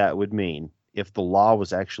of what that would mean if the law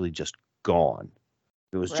was actually just gone.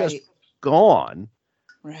 It was just gone.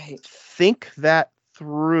 Right. Think that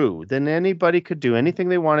through. Then anybody could do anything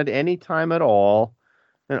they wanted anytime at all.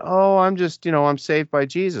 And, I'm just, I'm saved by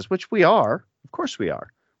Jesus, which we are. Of course we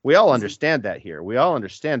are. We all understand that here. We all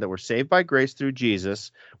understand that we're saved by grace through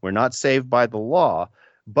Jesus. We're not saved by the law.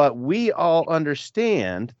 But we all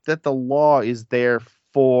understand that the law is there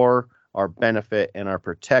for our benefit and our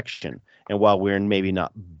protection. And while we're maybe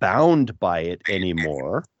not bound by it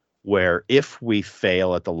anymore, where if we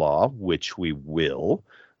fail at the law, which we will,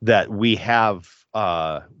 that we have,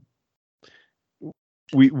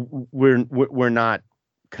 we're not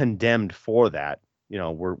condemned for that.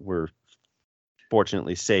 We're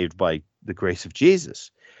fortunately saved by the grace of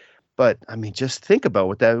Jesus. But I mean, just think about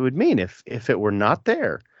what that would mean if it were not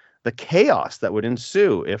there, the chaos that would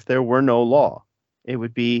ensue if there were no law. It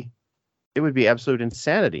would be absolute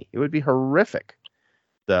insanity. It would be horrific,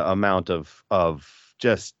 the amount of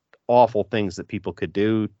just awful things that people could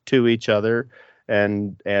do to each other,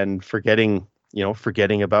 and forgetting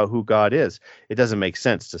about who God is. It doesn't make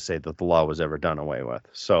sense to say that the law was ever done away with.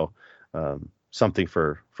 So something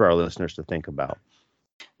for our listeners to think about.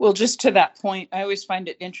 Well, just to that point, I always find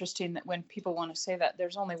it interesting that when people want to say that,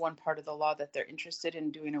 there's only one part of the law that they're interested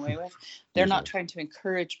in doing away with. They're not trying to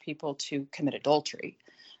encourage people to commit adultery.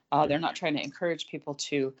 They're not trying to encourage people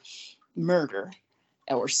to murder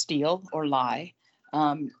or steal or lie.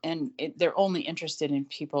 They're only interested in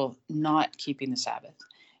people not keeping the Sabbath.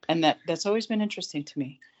 And that's always been interesting to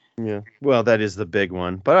me. Yeah, well, that is the big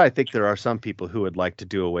one. But I think there are some people who would like to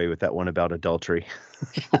do away with that one about adultery.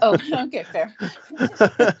 Oh, okay, fair.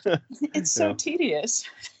 It's so tedious.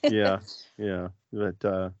 Yeah.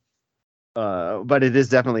 But it is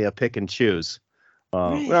definitely a pick and choose.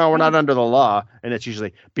 Right. Well, we're not under the law, and it's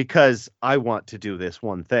usually because I want to do this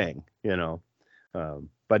one thing,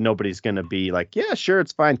 but nobody's going to be like, yeah, sure,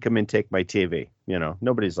 it's fine. Come in, take my TV.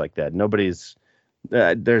 Nobody's like that. Nobody's.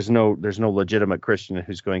 There's no legitimate Christian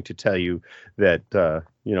who's going to tell you that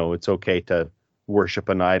it's okay to worship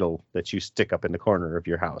an idol that you stick up in the corner of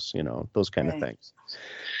your house. Those kind of things.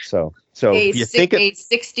 So you think a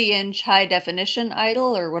 60-inch high definition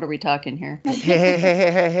idol, or what are we talking here?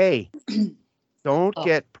 Hey. Don't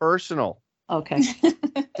get personal. Okay.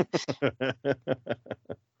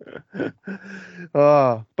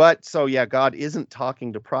 But so, yeah, God isn't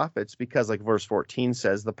talking to prophets because, like verse 14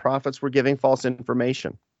 says, the prophets were giving false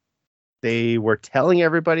information. They were telling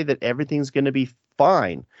everybody that everything's going to be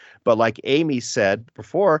fine. But like Amy said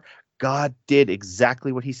before, God did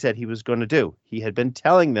exactly what he said he was going to do. He had been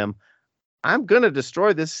telling them, I'm going to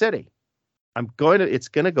destroy this city. It's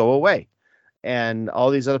going to go away. And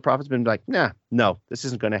all these other prophets have been like, no, this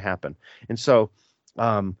isn't going to happen. And so,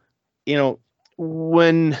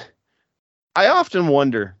 when I often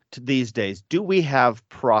wonder these days, do we have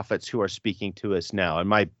prophets who are speaking to us now? And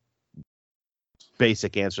my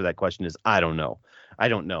basic answer to that question is, I don't know.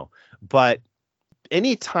 But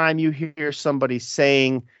anytime you hear somebody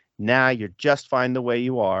saying, you're just fine the way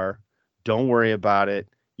you are, don't worry about it,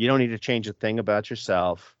 you don't need to change a thing about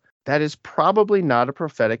yourself, that is probably not a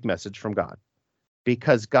prophetic message from God.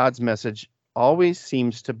 Because God's message always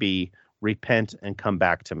seems to be repent and come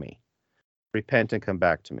back to me. Repent and come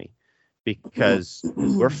back to me. Because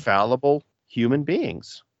we're fallible human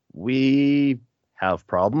beings. We have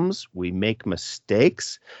problems. We make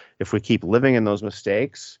mistakes. If we keep living in those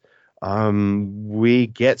mistakes, we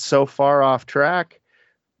get so far off track,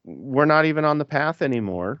 we're not even on the path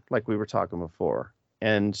anymore, like we were talking before.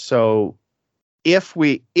 And so if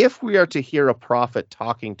we are to hear a prophet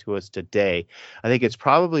talking to us today, I think it's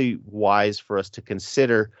probably wise for us to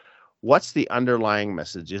consider what's the underlying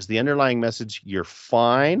message. Is the underlying message you're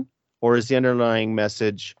fine, or is the underlying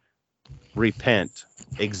message repent,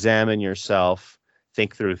 examine yourself,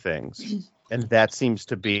 think through things. And that seems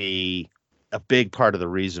to be a big part of the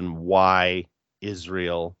reason why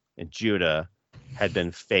Israel and Judah had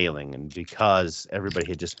been failing, and because everybody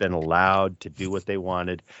had just been allowed to do what they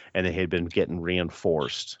wanted, and they had been getting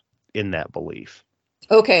reinforced in that belief.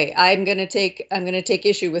 Okay, I'm going to take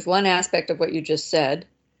issue with one aspect of what you just said.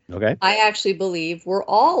 Okay. I actually believe we're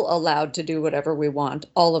all allowed to do whatever we want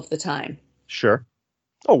all of the time. Sure.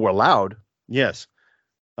 Oh, we're allowed. Yes.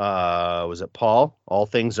 Was it Paul? All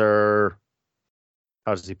things are,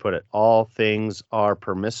 how does he put it? All things are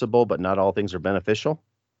permissible, but not all things are beneficial.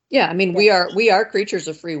 Yeah, I mean, we are creatures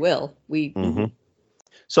of free will. Mm-hmm.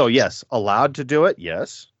 So yes, allowed to do it.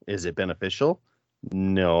 Yes. Is it beneficial?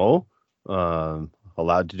 No.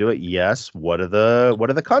 Allowed to do it. Yes. What are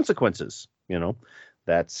the consequences?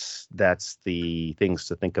 That's the things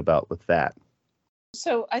to think about with that.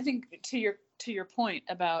 So I think to your point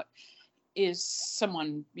about, is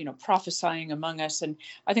someone prophesying among us, and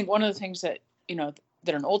I think one of the things that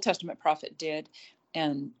that an Old Testament prophet did,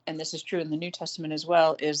 and this is true in the New Testament as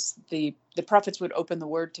well, is the prophets would open the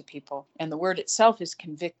word to people, and the word itself is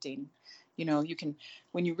convicting. You can,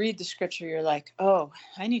 when you read the scripture, you're like, oh,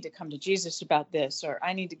 I need to come to Jesus about this, or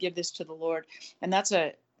I need to give this to the Lord. And that's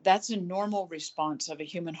a normal response of a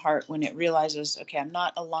human heart when it realizes, okay, I'm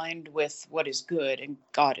not aligned with what is good and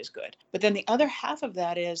God is good. But then the other half of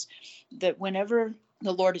that is that whenever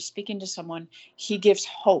the Lord is speaking to someone, he gives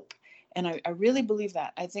hope. And I really believe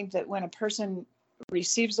that. I think that when a person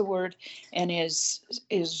receives the word and is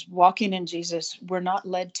walking in Jesus, we're not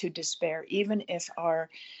led to despair, even if our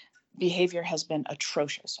behavior has been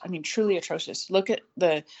atrocious. I mean, truly atrocious. Look at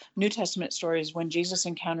the New Testament stories when Jesus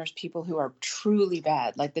encounters people who are truly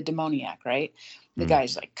bad, like the demoniac, right? The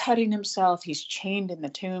guy's like cutting himself. He's chained in the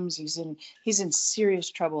tombs. He's in serious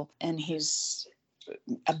trouble, and he's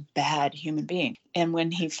a bad human being. And when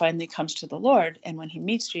he finally comes to the Lord and when he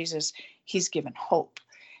meets Jesus, he's given hope.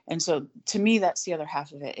 And so to me, that's the other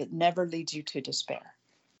half of it. It never leads you to despair.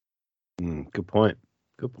 Good point.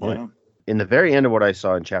 Good point. Yeah. In the very end of what I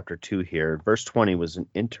saw in chapter 2 here, verse 20 was an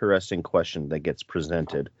interesting question that gets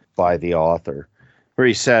presented by the author, where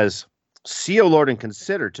he says, "See, O Lord, and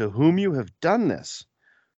consider to whom you have done this.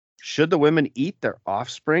 Should the women eat their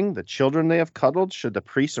offspring, the children they have cuddled? Should the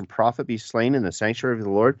priest and prophet be slain in the sanctuary of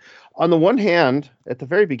the Lord?" On the one hand, at the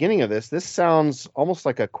very beginning of this sounds almost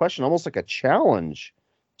like a question, almost like a challenge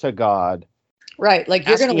to God. Right, like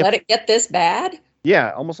you're going to let it get this bad?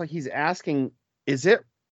 Yeah, almost like he's asking, is it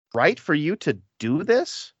right for you to do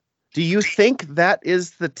this? Do you think that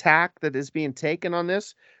is the tack that is being taken on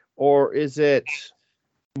this? Or is it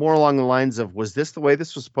more along the lines of, was this the way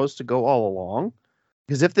this was supposed to go all along?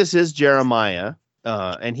 Because if this is Jeremiah,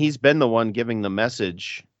 and he's been the one giving the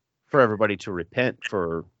message for everybody to repent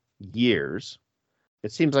for years,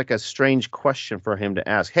 it seems like a strange question for him to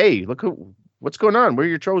ask. Hey, look, what's going on? We're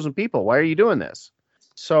your chosen people. Why are you doing this?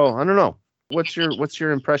 So I don't know. What's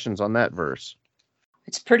your impressions on that verse?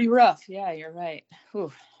 It's pretty rough. Yeah, you're right.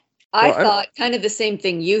 Whew. I thought kind of the same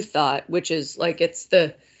thing you thought, which is like it's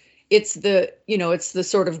the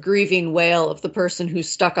sort of grieving wail of the person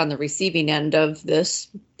who's stuck on the receiving end of this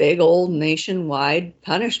big old nationwide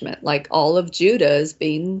punishment. Like all of Judah is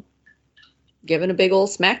being given a big old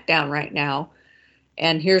smackdown right now.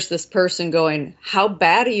 And here's this person going, how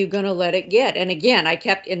bad are you going to let it get? And again, I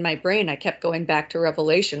kept going back to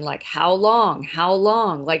Revelation, like, how long?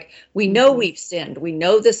 Like, we know we've sinned. We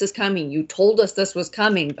know this is coming. You told us this was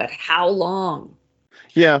coming, but how long?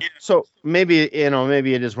 Yeah. So maybe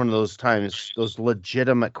it is one of those times, those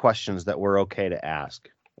legitimate questions that we're okay to ask.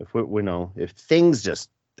 If we know, if things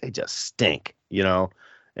they just stink, and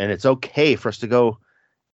it's okay for us to go,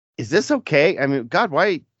 is this okay? I mean, God,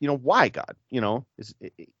 why God?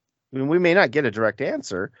 We may not get a direct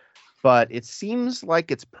answer, but it seems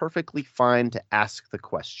like it's perfectly fine to ask the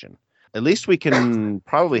question. At least we can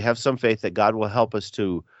probably have some faith that God will help us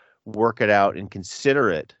to work it out and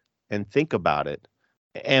consider it and think about it.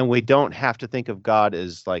 And we don't have to think of God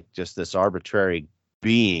as like just this arbitrary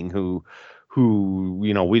being who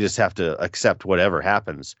we just have to accept whatever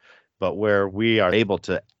happens. But where we are able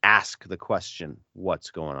to ask the question, what's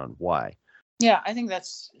going on? Why? Yeah, I think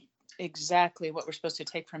that's exactly what we're supposed to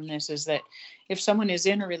take from this, is that if someone is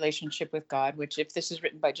in a relationship with God, which if this is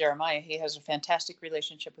written by Jeremiah, he has a fantastic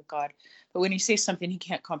relationship with God. But when he sees something he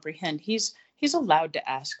can't comprehend, he's allowed to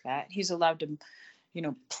ask that. He's allowed to,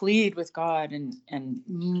 plead with God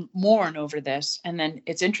and mourn over this. And then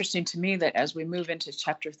it's interesting to me that as we move into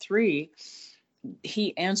chapter 3,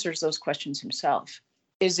 he answers those questions himself.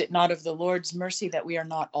 is it not of the Lord's mercy that we are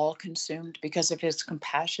not all consumed because of his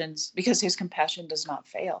compassions, because his compassion does not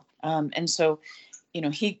fail. And so,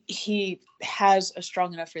 he has a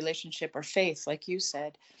strong enough relationship or faith, like you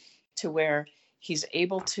said, to where he's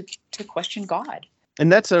able to question God. And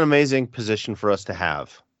that's an amazing position for us to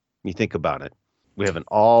have. You think about it. We have an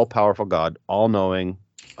all-powerful God, all-knowing,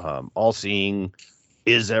 all-seeing,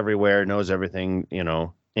 is everywhere, knows everything,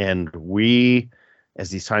 and we, as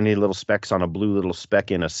these tiny little specks on a blue little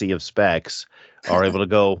speck in a sea of specks, are able to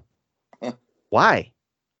go, why?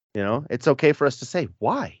 It's okay for us to say,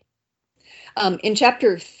 why? In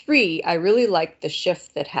chapter 3, I really liked the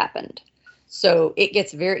shift that happened. So it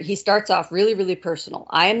gets he starts off really, really personal.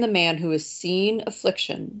 I am the man who has seen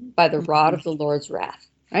affliction by the rod of the Lord's wrath,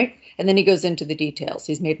 right? And then he goes into the details.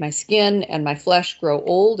 He's made my skin and my flesh grow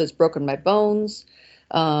old, has broken my bones.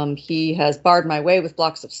 He has barred my way with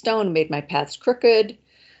blocks of stone and made my paths crooked.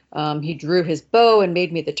 He drew his bow and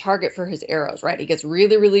made me the target for his arrows, right? He gets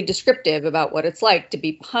really, really descriptive about what it's like to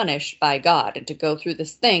be punished by God and to go through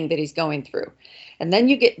this thing that he's going through. And then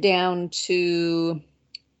you get down to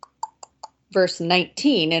verse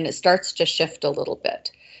 19, and it starts to shift a little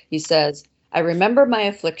bit. He says, I remember my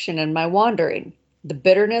affliction and my wandering, the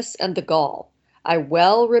bitterness and the gall. I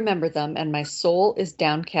well remember them, and my soul is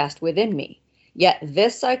downcast within me. Yet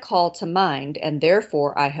this I call to mind, and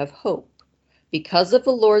therefore I have hope. Because of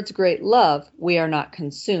the Lord's great love, we are not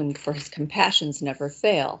consumed, for his compassions never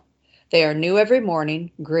fail. They are new every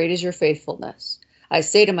morning. Great is your faithfulness. I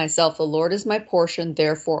say to myself, the Lord is my portion,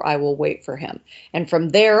 therefore I will wait for him. And from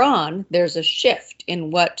there on, there's a shift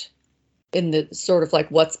in the sort of like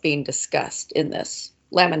what's being discussed in this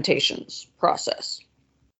Lamentations process.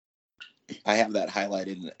 I have that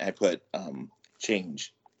highlighted, and I put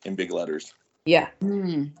change in big letters. Yeah.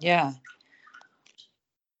 Yeah.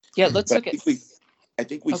 Yeah, let's look at. I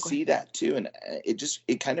think we see that too, and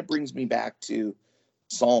it kind of brings me back to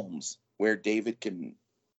Psalms, where David can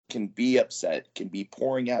be upset, can be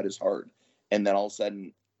pouring out his heart, and then all of a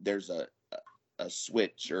sudden there's a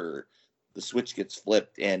switch, or the switch gets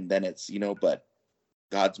flipped, and then it's but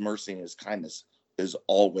God's mercy and his kindness is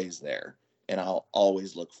always there, and I'll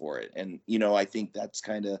always look for it. And I think that's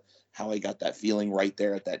kind of how I got that feeling right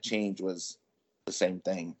there at that change, was the same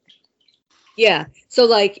thing. Yeah. So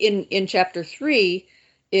like in chapter 3,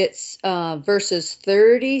 it's verses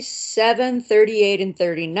 37, 38, and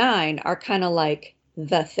 39 are kind of like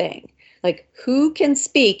the thing. Like, who can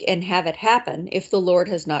speak and have it happen if the Lord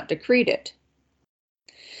has not decreed it?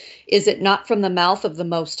 Is it not from the mouth of the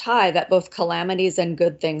Most High that both calamities and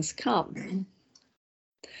good things come?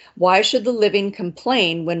 Why should the living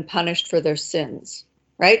complain when punished for their sins?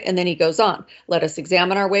 Right? And then he goes on, let us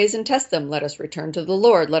examine our ways and test them. Let us return to the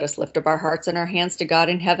Lord. Let us lift up our hearts and our hands to God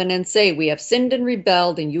in heaven and say, we have sinned and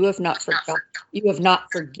rebelled, and you have not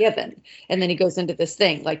forgiven. And then he goes into this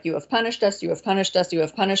thing, like, you have punished us, you have punished us, you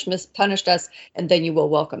have punished us, and then you will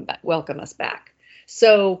welcome us back.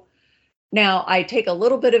 So now I take a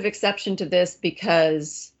little bit of exception to this,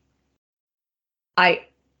 because I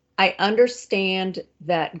understand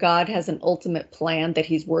that God has an ultimate plan that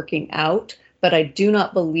he's working out, but I do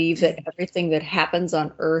not believe that everything that happens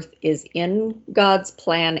on earth is in God's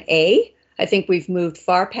plan A. I think we've moved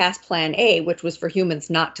far past plan A, which was for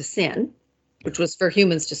humans not to sin, which was for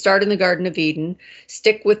humans to start in the Garden of Eden,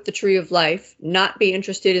 stick with the tree of life, not be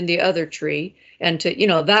interested in the other tree, and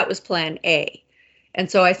to, that was plan A.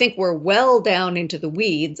 And so I think we're well down into the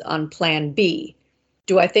weeds on plan B.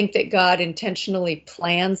 Do I think that God intentionally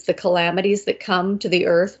plans the calamities that come to the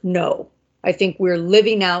earth? No. I think we're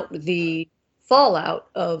living out the fallout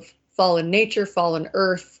of fallen nature, fallen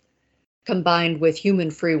earth, combined with human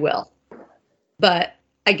free will. But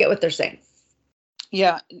I get what they're saying.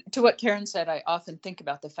 Yeah, to what Karen said, I often think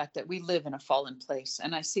about the fact that we live in a fallen place.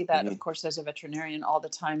 And I see that, of course, as a veterinarian all the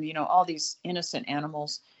time. All these innocent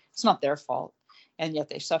animals, it's not their fault, and yet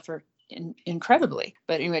they suffer incredibly.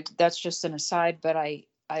 But anyway, that's just an aside. But I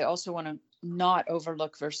also want to not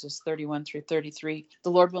overlook verses 31 through 33. The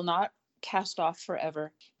Lord will not cast off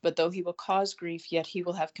forever, but though he will cause grief, yet he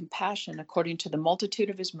will have compassion according to the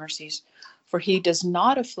multitude of his mercies, for he does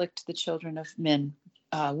not afflict the children of men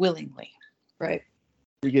willingly. Right.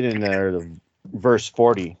 We get in there, verse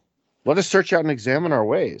 40. Let us search out and examine our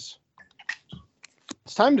ways.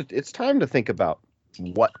 It's time to think about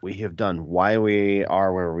what we have done, why we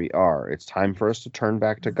are where we are. It's time for us to turn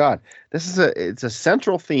back to God. It's a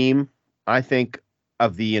central theme, I think,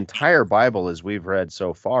 of the entire Bible as we've read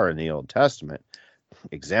so far in the Old Testament.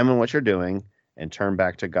 Examine what you're doing and turn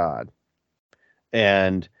back to God.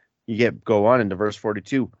 And you go on into verse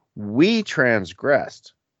 42. We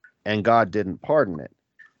transgressed, and God didn't pardon it.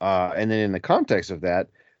 And then in the context of that,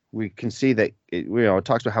 we can see that it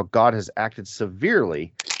talks about how God has acted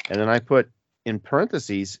severely, and then I put in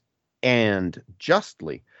parentheses and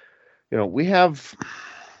justly.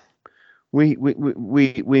 We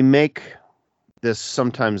make this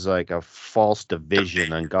sometimes like a false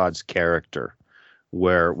division on God's character,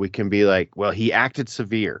 where we can be like, well, he acted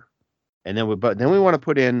severe, and then we want to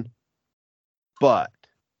put in, but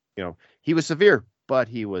he was severe, but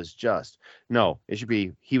he was just. No, it should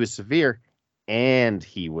be he was severe and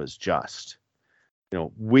he was just.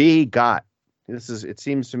 We got this is. It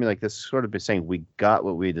seems to me like this sort of is saying we got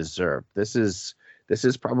what we deserve. This is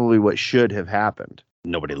probably what should have happened.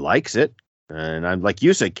 Nobody likes it, and I'm like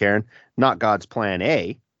you said, Karen, not God's plan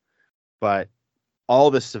A, but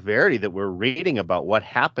all the severity that we're reading about what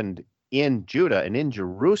happened in Judah and in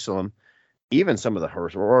Jerusalem, even some of the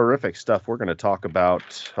horrific stuff we're going to talk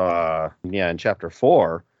about, in chapter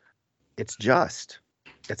 4, it's just.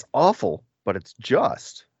 It's awful, but it's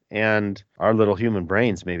just. And our little human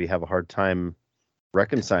brains maybe have a hard time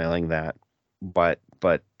reconciling that. But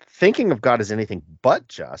thinking of God as anything but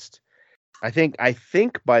just, I think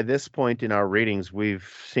by this point in our readings,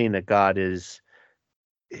 we've seen that God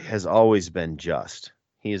has always been just.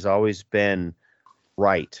 He has always been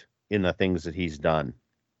right in the things that he's done.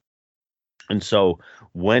 And so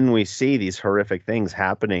when we see these horrific things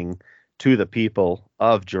happening to the people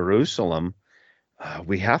of Jerusalem,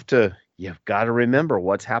 you've got to remember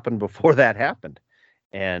what's happened before that happened.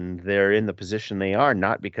 And they're in the position they are,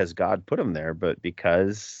 not because God put them there, but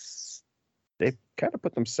because they kind of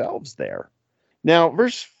put themselves there. Now,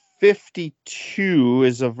 verse 52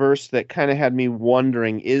 is a verse that kind of had me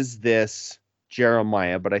wondering, is this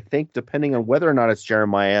Jeremiah? But I think depending on whether or not it's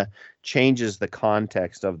Jeremiah changes the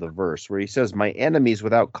context of the verse, where he says, my enemies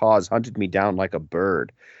without cause hunted me down like a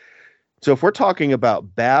bird. So if we're talking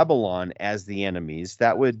about Babylon as the enemies,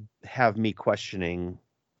 that would have me questioning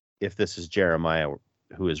if this is Jeremiah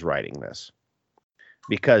who is writing this,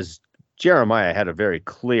 because Jeremiah had a very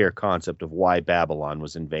clear concept of why Babylon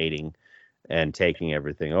was invading and taking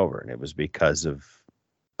everything over, and it was because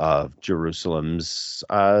of Jerusalem's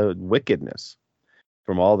wickedness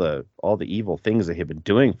from all the evil things they had been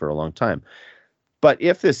doing for a long time. But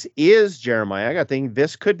if this is Jeremiah, I got to think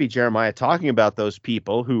this could be Jeremiah talking about those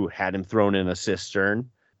people who had him thrown in a cistern,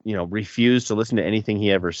 refused to listen to anything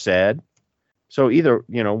he ever said. So either,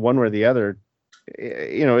 one way or the other,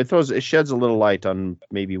 it sheds a little light on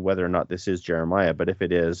maybe whether or not this is Jeremiah. But if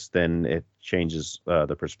it is, then it changes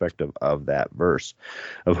the perspective of that verse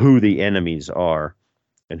of who the enemies are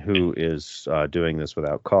and who is doing this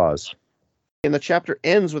without cause. And the chapter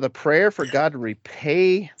ends with a prayer for God to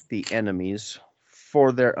repay the enemies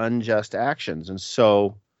for their unjust actions. And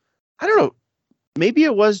so, I don't know,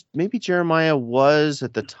 maybe Jeremiah was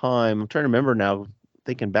at the time, I'm trying to remember now,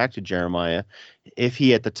 thinking back to Jeremiah, if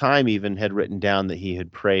he at the time even had written down that he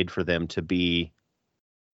had prayed for them to be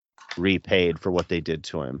repaid for what they did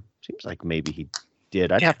to him. Seems like maybe he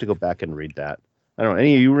did. I'd have to go back and read that. I don't know.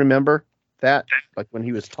 Any of you remember that? Like when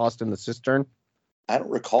he was tossed in the cistern? I don't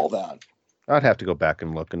recall that. I'd have to go back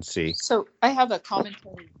and look and see. So I have a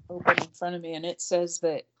commentary open in front of me, and it says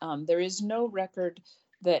that there is no record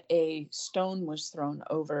that a stone was thrown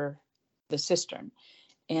over the cistern.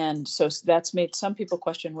 And so that's made some people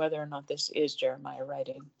question whether or not this is Jeremiah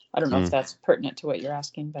writing. I don't know if that's pertinent to what you're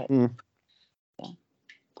asking, but yeah.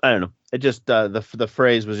 I don't know. It just the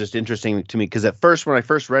phrase was just interesting to me, because at first, when I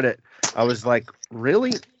first read it, I was like,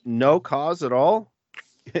 really? No cause at all?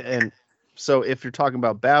 And so if you're talking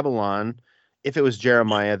about Babylon, if it was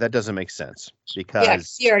Jeremiah, that doesn't make sense,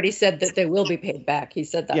 because he already said that they will be paid back. He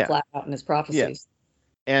said that flat out in his prophecies. Yeah.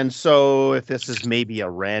 And so if this is maybe a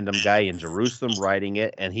random guy in Jerusalem writing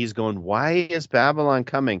it, and he's going, why is Babylon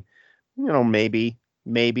coming? Maybe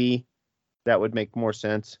that would make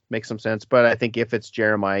some sense. But I think if it's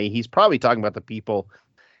Jeremiah, he's probably talking about the people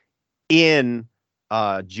in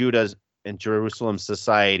Judah's and Jerusalem's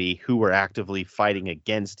society who were actively fighting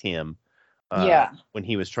against him when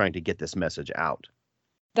he was trying to get this message out.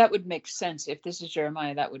 That would make sense. If this is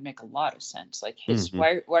Jeremiah, that would make a lot of sense. Like,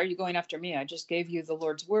 why are you going after me? I just gave you the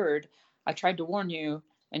Lord's word. I tried to warn you,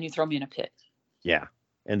 and you throw me in a pit. Yeah.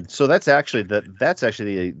 And so that's actually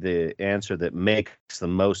the answer that makes the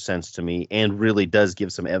most sense to me, and really does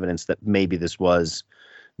give some evidence that maybe this was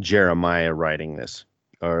Jeremiah writing this,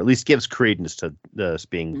 or at least gives credence to this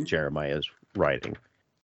being Jeremiah's writing.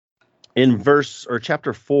 In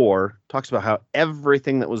chapter 4 talks about how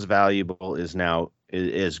everything that was valuable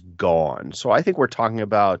is gone. So I think we're talking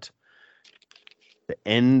about the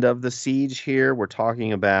end of the siege here. We're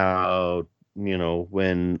talking about,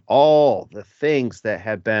 when all the things that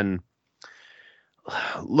had been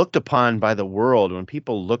looked upon by the world, when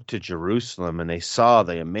people looked to Jerusalem and they saw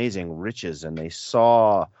the amazing riches and they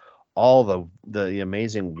saw all the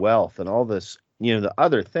amazing wealth and all this, the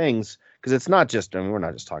other things, because it's not just, I mean, we're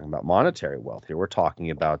not just talking about monetary wealth here. We're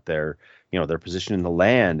talking about their position in the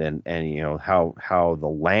land and how the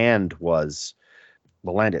land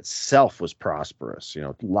itself was prosperous,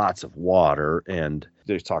 lots of water. And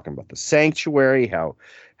they're talking about the sanctuary, how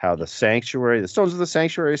the stones of the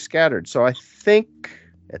sanctuary are scattered. So I think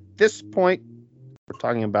at this point, we're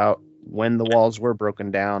talking about when the walls were broken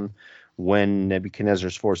down, when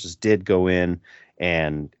Nebuchadnezzar's forces did go in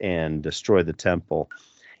and destroy the temple.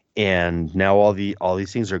 And now all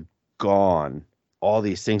these things are gone. All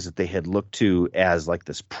these things that they had looked to as like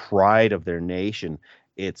this pride of their nation,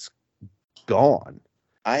 it's gone.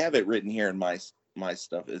 I have it written here in my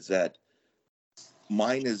stuff, is that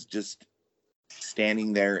mine is just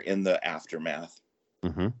standing there in the aftermath.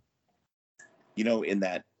 Mm-hmm. In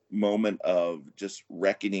that moment of just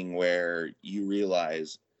reckoning where you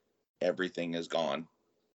realize everything is gone.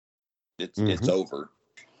 It's over.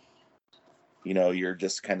 You're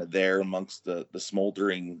just kind of there amongst the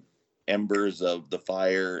smoldering embers of the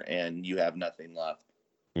fire, and you have nothing left.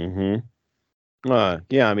 Mm-hmm.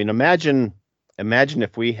 Yeah, I mean, imagine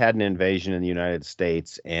if we had an invasion in the United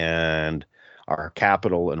States and our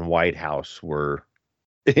Capitol and White House were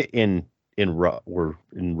in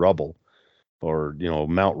rubble, or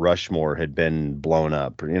Mount Rushmore had been blown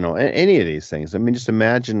up, or any of these things. I mean, just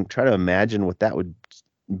try to imagine what that would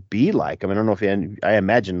be like. I mean, I don't know if I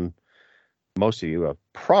imagine most of you have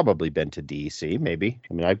probably been to DC, maybe.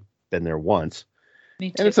 I mean, I've been there once. Me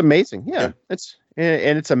too. And it's amazing. Yeah.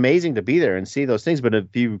 It's amazing to be there and see those things. But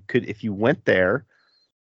if you went there,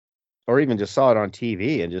 or even just saw it on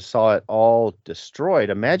TV and just saw it all destroyed,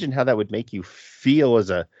 imagine how that would make you feel as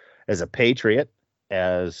a patriot,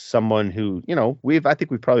 as someone who, I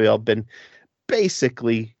think we've probably all been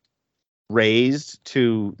basically raised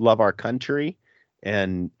to love our country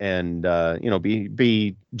and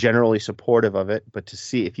be generally supportive of it. But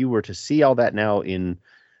if you were to see all that now in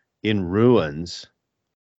ruins,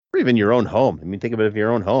 or even your own home. I mean, think of it, of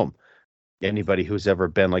your own home. Anybody who's ever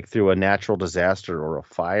been like through a natural disaster or a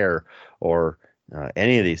fire or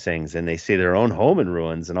any of these things, and they see their own home in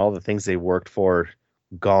ruins and all the things they worked for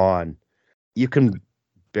gone, you can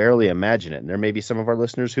barely imagine it. And there may be some of our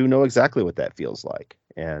listeners who know exactly what that feels like.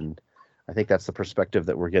 And I think that's the perspective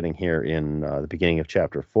that we're getting here in the beginning of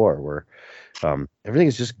chapter 4, where everything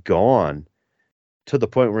is just gone, to the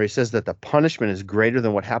point where he says that the punishment is greater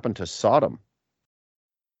than what happened to Sodom.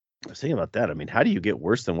 I was thinking about that. I mean, how do you get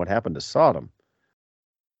worse than what happened to Sodom?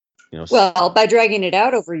 Well, by dragging it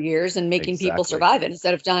out over years and making people Exactly. survive it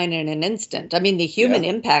instead of dying in an instant. I mean, the human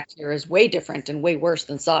impact here is way different and way worse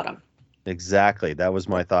than Sodom. Exactly. That was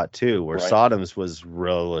my thought too, where Right. Sodom's was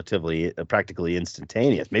relatively, practically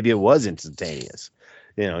instantaneous. Maybe it was instantaneous.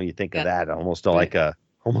 You think of that almost like a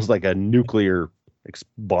nuclear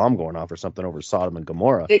bomb going off or something over Sodom and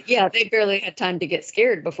Gomorrah. They barely had time to get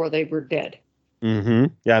scared before they were dead. Mm-hmm.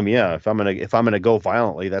 Yeah, I mean, yeah. If I'm gonna go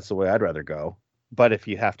violently, that's the way I'd rather go. But if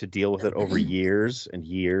you have to deal with it over years and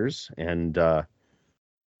years, and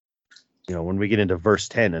when we get into verse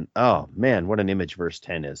 10, and oh man, what an image verse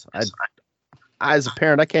 10 is! I, as a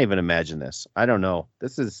parent, I can't even imagine this. I don't know.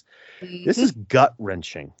 This is gut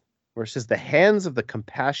wrenching. Where it says, "The hands of the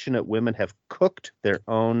compassionate women have cooked their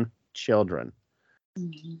own children."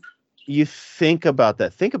 Mhm. You think about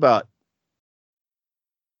that. Think about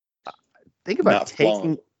Not taking.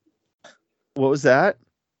 long. What was that?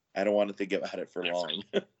 I don't want to think about it for long.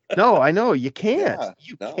 No, I know you can't. Yeah,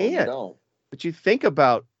 You no, can't. you don't. But you think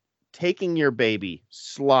about taking your baby,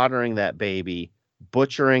 slaughtering that baby,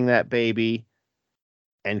 butchering that baby,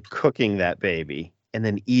 and cooking that baby, and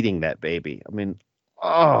then eating that baby. I mean,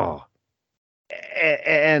 oh,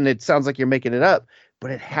 and it sounds like you're making it up,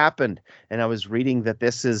 but it happened. And I was reading that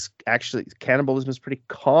this is actually, cannibalism is pretty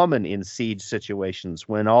common in siege situations,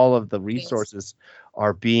 when all of the resources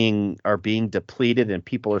are being depleted and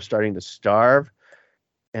people are starting to starve,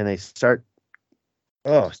 and they start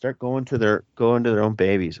going to their own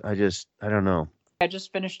babies. I don't know. I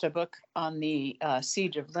just finished a book on the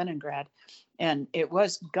siege of Leningrad, and it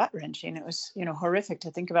was gut wrenching. It was, horrific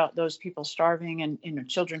to think about those people starving and,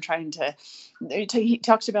 children trying to. He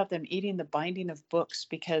talks about them eating the binding of books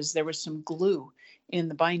because there was some glue in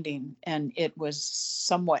the binding and it was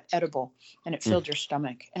somewhat edible and it filled your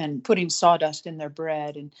stomach, and putting sawdust in their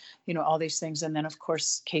bread and, all these things. And then, of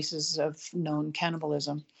course, cases of known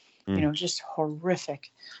cannibalism. Just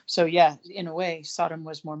horrific. So, yeah, in a way, Sodom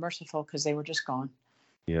was more merciful because they were just gone.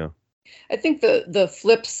 Yeah. I think the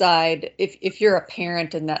flip side, if you're a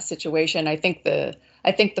parent in that situation, I think the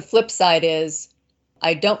flip side is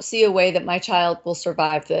I don't see a way that my child will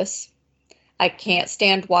survive this. I can't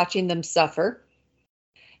stand watching them suffer.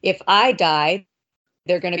 If I die,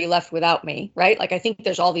 they're going to be left without me, right? Like I think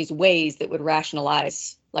there's all these ways that would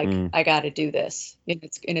rationalize, like I got to do this, and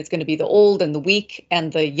it's going to be the old and the weak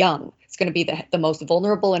and the young. It's going to be the most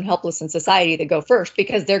vulnerable and helpless in society that go first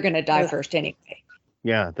because they're going to die first anyway.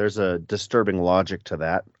 Yeah, there's a disturbing logic to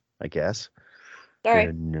that, I guess.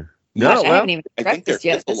 Sorry. No, Gosh, I well, haven't even I think there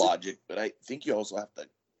yet. is a logic, but I think you also have to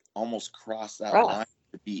almost cross that line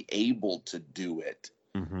to be able to do it,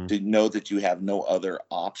 to know that you have no other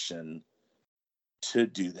option to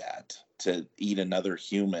do that, to eat another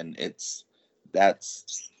human.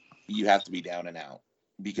 You have to be down and out,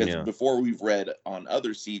 because before we've read on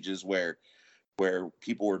other sieges where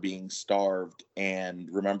people were being starved, and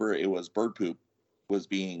remember it was bird poop was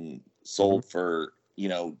being sold for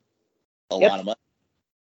a lot of money,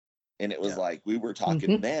 and it was like we were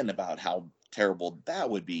talking then about how terrible that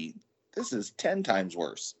would be. This is 10 times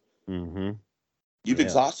worse. You've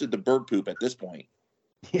exhausted the bird poop at this point.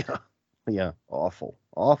 Yeah, awful.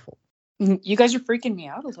 You guys are freaking me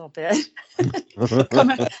out a little bit.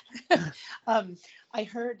 I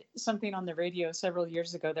heard something on the radio several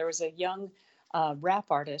years ago. There was a young rap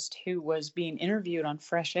artist who was being interviewed on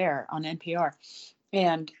Fresh Air on NPR.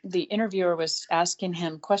 And the interviewer was asking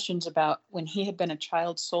him questions about when he had been a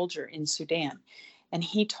child soldier in Sudan. And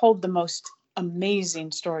he told the most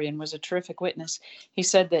amazing story and was a terrific witness. He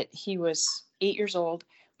said that he was 8 years old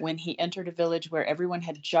when he entered a village where everyone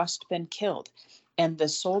had just been killed. And the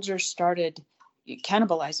soldiers started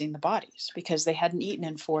cannibalizing the bodies because they hadn't eaten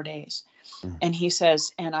in 4 days. And he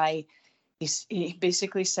says, he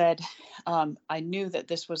basically said, I knew that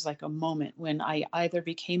this was like a moment when I either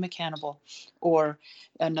became a cannibal or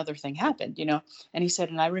another thing happened, And he said,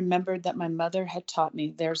 and I remembered that my mother had taught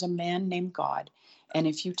me there's a man named God. And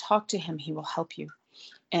if you talk to him, he will help you.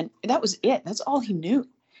 And that was it. That's all he knew.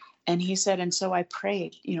 And he said, and so I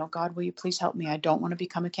prayed, God, will you please help me? I don't want to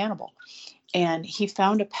become a cannibal. And he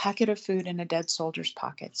found a packet of food in a dead soldier's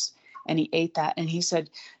pockets, and he ate that. And he said,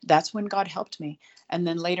 that's when God helped me. And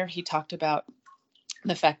then later he talked about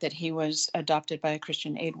the fact that he was adopted by a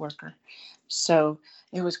Christian aid worker. So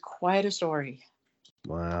it was quite a story.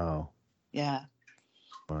 Wow. Yeah.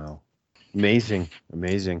 Wow. Amazing.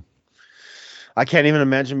 I can't even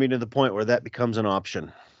imagine being to the point where that becomes an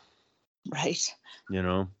option. Right.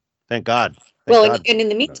 Thank God. And in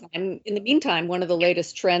the meantime, one of the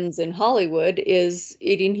latest trends in Hollywood is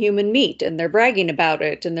eating human meat, and they're bragging about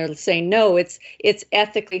it, and they're saying, no, it's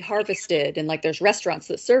ethically harvested, and like there's restaurants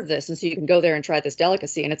that serve this, and so you can go there and try this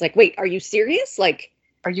delicacy, and it's like, wait, are you serious? Like,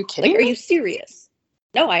 are you kidding? Like, are you serious?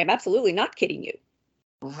 No, I am absolutely not kidding you.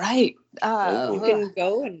 Right. You can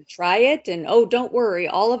go and try it, and don't worry,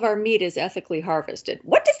 all of our meat is ethically harvested.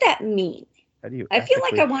 What does that mean? I feel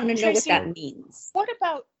like I want to know what that means. What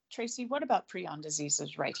about Tracy? What about prion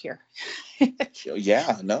diseases right here?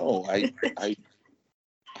 Yeah, no, I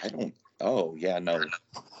don't. Oh, yeah, no.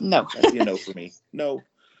 That'd be a no for me. No.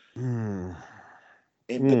 But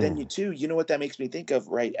then you know what that makes me think of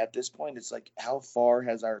right at this point? It's like, how far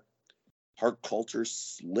has our culture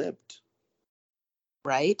slipped?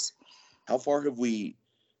 Right. How far have we,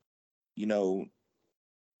 oh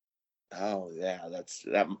yeah,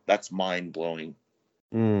 that's mind blowing.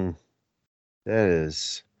 That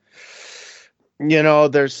is, there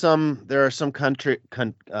are some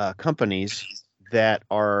companies that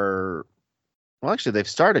are, well, actually they've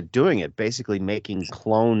started doing it, basically making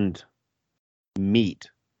cloned meat,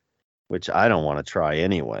 which I don't want to try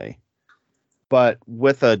anyway. But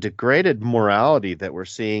with a degraded morality that we're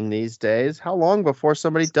seeing these days, how long before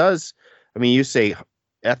somebody does? I mean, you say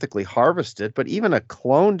ethically harvested, but even a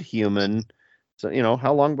cloned human, so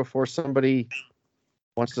how long before somebody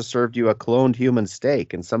wants to serve you a cloned human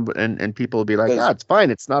steak, and people will be like, it's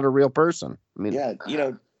fine, it's not a real person. I mean, yeah,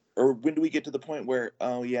 or when do we get to the point where,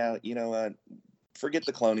 oh yeah, forget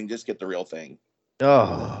the cloning, just get the real thing?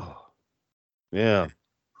 Oh, yeah.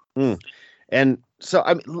 And so,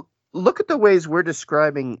 I mean, look at the ways we're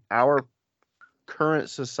describing our current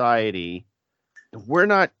society. We're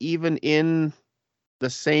not even in the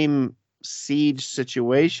same siege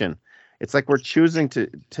situation. It's like we're choosing to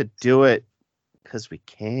do it because we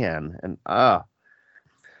can. And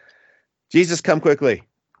Jesus, come quickly.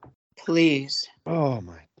 Please. Oh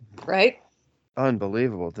my. Right?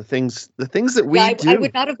 Unbelievable. The things that we Yeah, I do.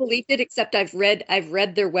 would not have believed it, except I've read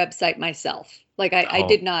their website myself. Like I Oh.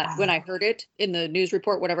 did not, when I heard it in the news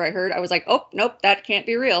report, whatever I heard, I was like, oh, nope, that can't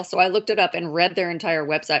be real. So I looked it up and read their entire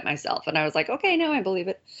website myself. And I was like, okay, now I believe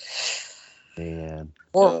it. Man.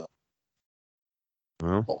 Or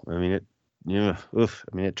Well, I mean,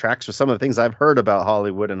 it tracks with some of the things I've heard about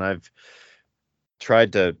Hollywood, and I've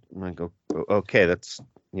tried to go, okay, that's,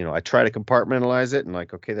 I try to compartmentalize it and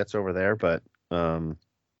like, okay, that's over there, but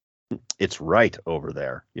it's right over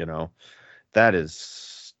there, that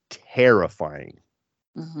is terrifying.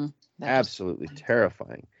 Mm-hmm. Absolutely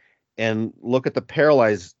terrifying. And look at the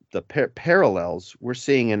parallels we're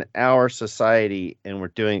seeing in our society, and we're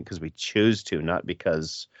doing it because we choose to, not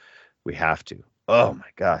because we have to. Oh my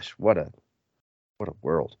gosh, what a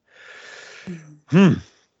world.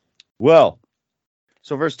 Well,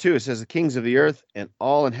 so verse 2, it says, the kings of the earth and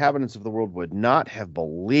all inhabitants of the world would not have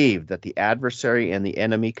believed that the adversary and the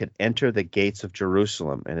enemy could enter the gates of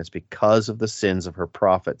Jerusalem, and it's because of the sins of her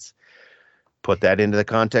prophets. Put that into the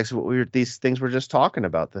context of these things we're just talking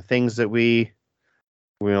about, the things that we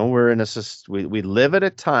live at a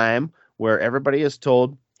time where everybody is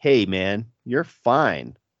told, hey man, you're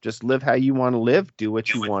fine. Just live how you want to live. Do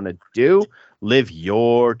what you want to do. Live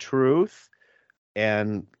your truth.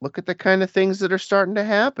 And look at the kind of things that are starting to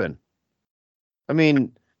happen. I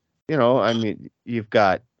mean, you've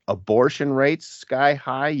got abortion rates sky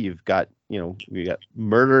high. You've got, we got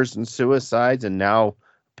murders and suicides, and now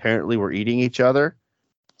apparently we're eating each other.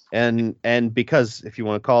 And because, if you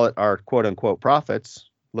want to call it, our quote unquote prophets,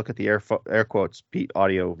 look at the air quotes, Pete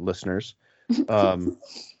audio listeners.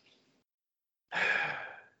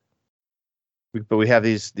 But we have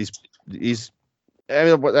these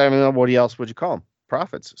what else would you call them?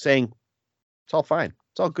 Prophets saying it's all fine,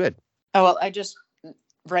 it's all good. Oh, well,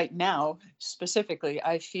 right now specifically,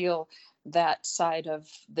 I feel that side of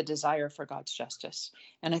the desire for God's justice.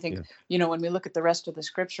 And I think, when we look at the rest of the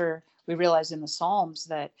scripture, we realize in the Psalms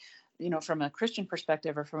that, from a Christian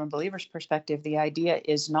perspective or from a believer's perspective, the idea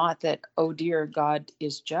is not that, oh dear, God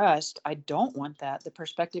is just. I don't want that. The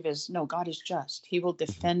perspective is, no, God is just. He will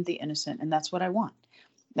defend the innocent. And that's what I want.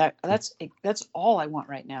 That's all I want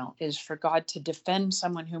right now, is for God to defend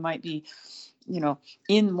someone who might be,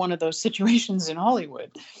 in one of those situations in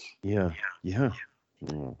Hollywood. Yeah.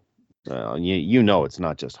 Well, it's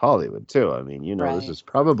not just Hollywood too. I mean, Right. This is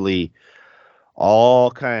probably all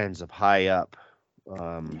kinds of high up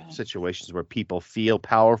situations where people feel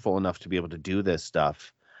powerful enough to be able to do this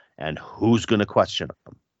stuff, and who's going to question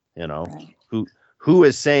them? Right. Who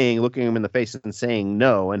is looking them in the face and saying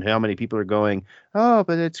no, and how many people are going, oh,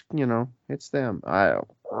 but it's, it's them.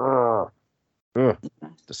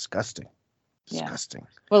 Disgusting. Disgusting.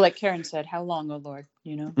 Yeah. Well, like Karen said, how long, oh Lord,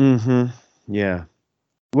 Mm-hmm. Yeah.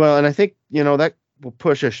 Well, and I think, that will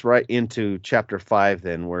push us right into chapter 5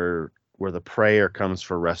 then, where the prayer comes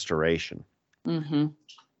for restoration. Mm-hmm.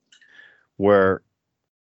 Where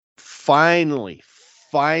finally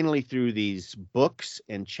through these books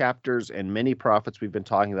and chapters and many prophets we've been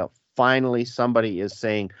talking about, finally somebody is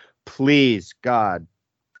saying, please, God,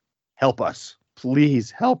 help us.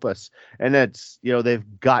 Please help us. And that's,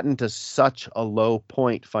 they've gotten to such a low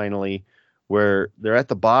point finally where they're at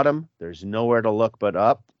the bottom. There's nowhere to look but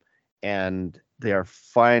up. And they are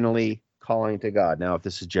finally calling to God. Now, if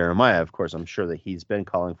this is Jeremiah, of course, I'm sure that he's been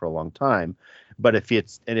calling for a long time. But if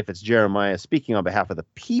it's Jeremiah speaking on behalf of the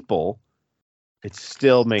people, it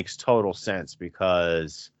still makes total sense,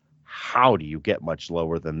 because how do you get much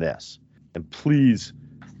lower than this? And please,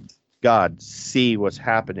 God, see what's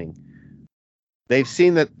happening. They've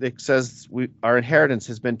seen that it says our inheritance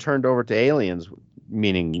has been turned over to aliens,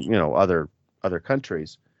 meaning, other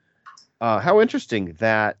countries. How interesting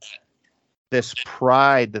that this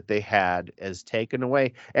pride that they had is taken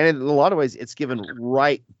away. And in a lot of ways, it's given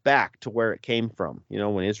right back to where it came from.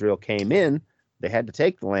 When Israel came in, they had to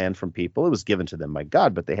take the land from people. It was given to them by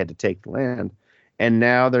God, but they had to take the land. And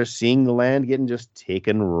now they're seeing the land getting just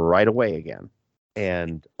taken right away again.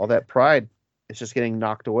 And all that pride is just getting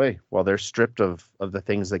knocked away while they're stripped of the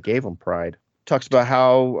things that gave them pride. Talks about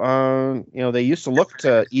how, they used to look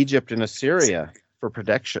to Egypt and Assyria for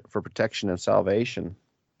protection and salvation.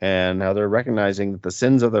 And now they're recognizing that the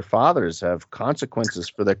sins of their fathers have consequences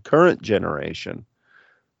for the current generation.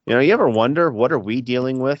 You ever wonder, what are we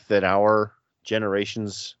dealing with that our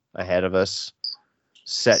generations ahead of us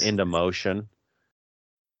set into motion?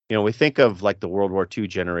 We think of like the World War II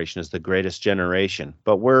generation as the greatest generation,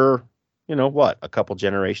 but we're, a couple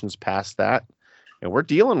generations past that, and we're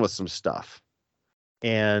dealing with some stuff.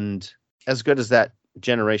 And as good as that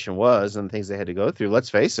generation was and things they had to go through, let's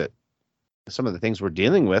face it, some of the things we're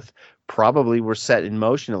dealing with probably were set in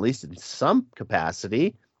motion, at least in some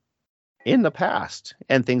capacity, in the past,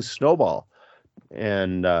 and things snowball.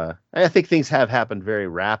 And I think things have happened very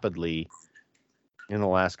rapidly in the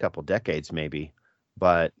last couple decades, maybe,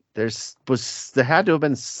 but there had to have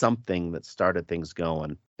been something that started things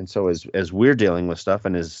going. And so as we're dealing with stuff,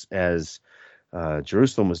 and as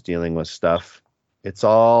Jerusalem was dealing with stuff, it's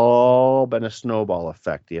all been a snowball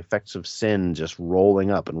effect, the effects of sin just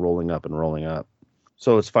rolling up and rolling up and rolling up.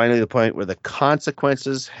 So it's finally the point where the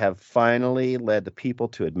consequences have finally led the people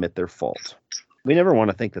to admit their fault. We never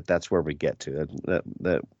want to think that that's where we get to,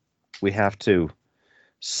 that we have to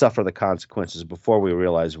suffer the consequences before we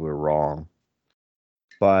realize we're wrong.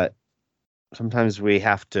 But sometimes we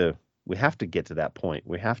have to get to that point.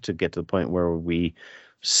 We have to get to the point where we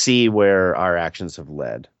see where our actions have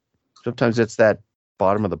led. Sometimes it's that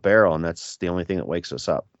bottom of the barrel, and that's the only thing that wakes us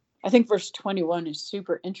up. I think verse 21 is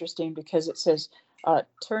super interesting because it says,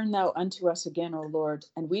 turn thou unto us again, O Lord,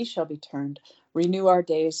 and we shall be turned. Renew our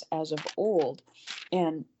days as of old.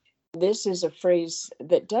 And this is a phrase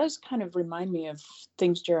that does kind of remind me of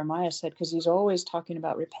things Jeremiah said, because he's always talking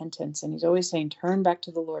about repentance, and he's always saying, turn back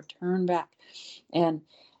to the Lord, turn back. And,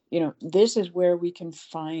 this is where we can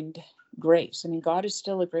find grace. I mean, God is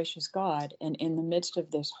still a gracious God. And in the midst of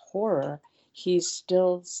this horror, he's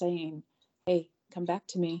still saying, hey, come back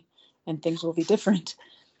to me and things will be different.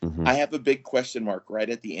 Mm-hmm. I have a big question mark right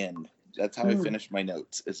at the end. That's how I finished my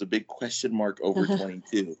notes. It's a big question mark over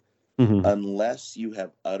 22. Mm-hmm. Unless you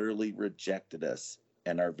have utterly rejected us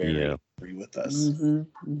and are very angry with us.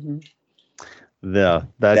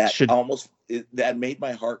 That made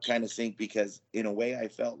my heart kind of sink, because in a way I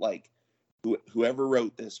felt like whoever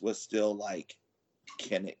wrote this was still like,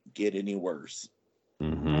 can it get any worse?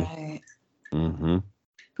 Mm-hmm. Right. Mm-hmm.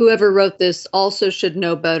 Whoever wrote this also should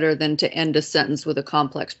know better than to end a sentence with a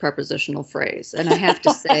complex prepositional phrase. And I have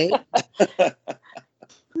to say,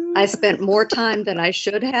 I spent more time than I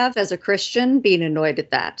should have as a Christian being annoyed at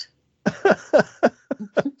that.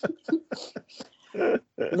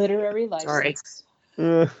 Literary license.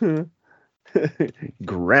 Sorry.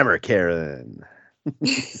 Grammar Karen.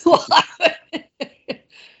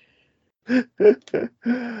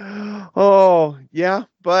 Oh, yeah,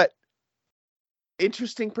 but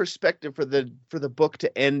interesting perspective for the book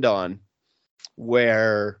to end on,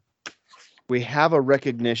 where we have a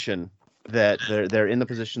recognition that they're in the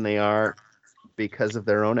position they are because of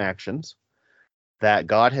their own actions, that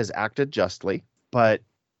God has acted justly, but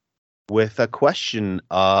with a question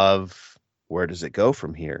of where does it go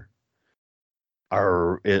from here?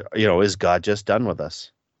 Is God just done with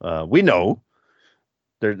us? We know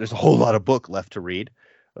there's a whole lot of book left to read,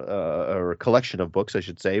 or a collection of books, I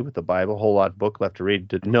should say, with the Bible, a whole lot of book left to read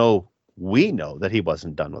to know. We know that he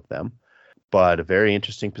wasn't done with them, but a very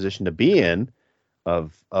interesting position to be in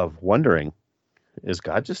of wondering, is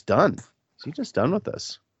God just done? Is he just done with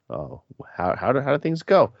us? Oh, how do things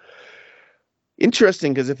go?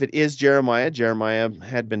 Interesting, because if it is Jeremiah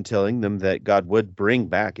had been telling them that God would bring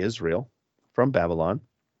back Israel from Babylon.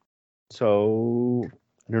 So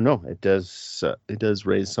I don't know. It does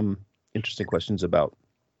raise some interesting questions about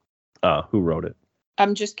who wrote it.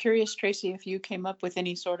 I'm just curious, Tracy, if you came up with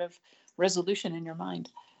any sort of resolution in your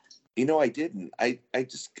mind. I didn't. I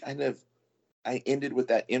just kind of, I ended with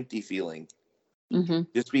that empty feeling. Mm-hmm.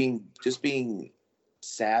 Just being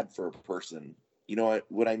sad for a person. You know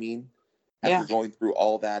what I mean? After Yeah. going through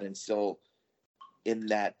all that, and still in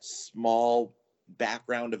that small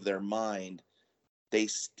background of their mind, they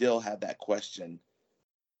still have that question,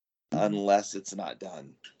 unless it's not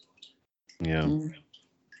done. Yeah. Mm-hmm.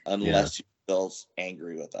 Unless you're still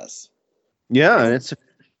angry with us. Yeah, and it's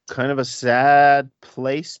kind of a sad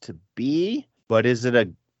place to be, but is it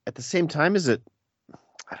at the same time, is it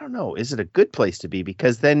a good place to be?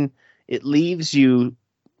 Because then it leaves you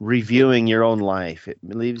reviewing your own life. It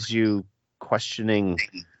leaves you questioning,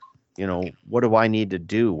 what do I need to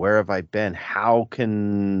do? Where have I been? How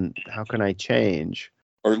can I change?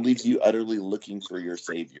 Or it leaves you utterly looking for your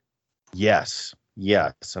Savior. Yes.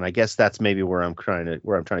 And I guess that's maybe where I'm trying to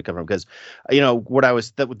come from, because,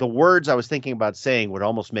 the words I was thinking about saying would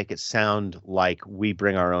almost make it sound like we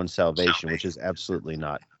bring our own salvation, which is absolutely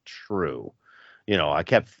not true.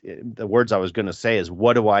 The words I was going to say is,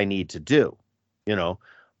 what do I need to do?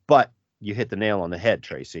 But you hit the nail on the head,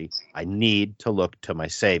 Tracy. I need to look to my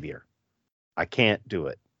Savior. I can't do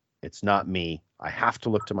it. It's not me. I have to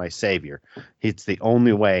look to my Savior. It's the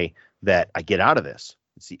only way that I get out of this.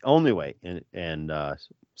 It's the only way. And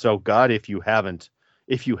so God, if you haven't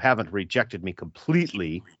rejected me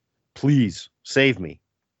completely, please save me.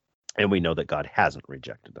 And we know that God hasn't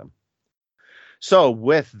rejected them. So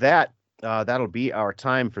with that that'll be our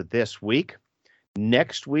time for this week.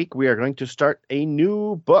 Next week, we are going to start a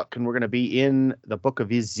new book, and we're going to be in the book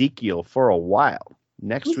of Ezekiel for a while.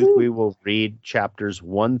 Next week, we will read chapters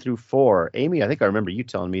 1 through 4. Amy, I think I remember you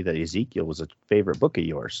telling me that Ezekiel was a favorite book of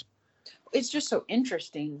yours. It's just so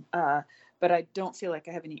interesting, but I don't feel like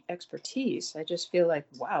I have any expertise. I just feel like,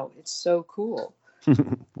 wow, it's so cool.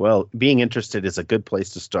 Well, being interested is a good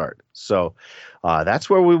place to start. So that's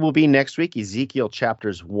where we will be next week, Ezekiel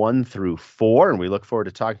chapters 1 through 4. And we look forward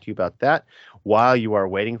to talking to you about that. While you are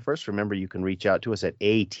waiting for us, remember you can reach out to us at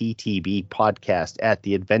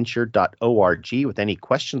attbpodcast@theadventure.org with any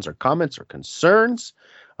questions or comments or concerns.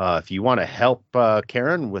 If you want to help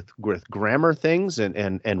Karen with grammar things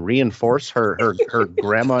and reinforce her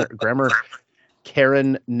grammar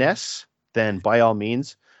Karen-ness, then by all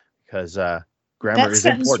means, because grammar that is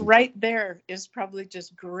sentence important. Right there is probably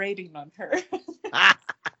just grating on her.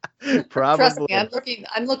 Probably. Trust me,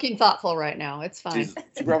 I'm looking thoughtful right now. It's fine.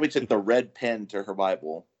 She probably took the red pen to her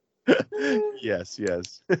Bible. Yes. You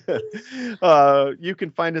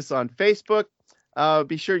can find us on Facebook.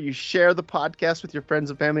 Be sure you share the podcast with your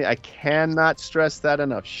friends and family. I cannot stress that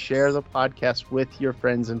enough. Share the podcast with your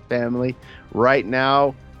friends and family. Right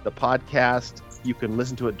now, the podcast, you can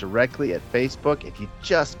listen to it directly at Facebook. If you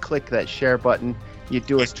just click that share button, you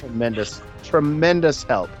do us tremendous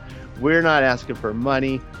help. We're not asking for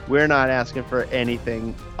money. We're not asking for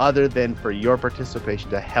anything other than for your participation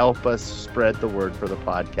to help us spread the word for the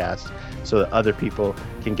podcast so that other people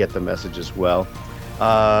can get the message as well.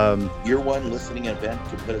 Your one listening event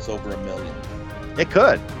could put us over 1 million. It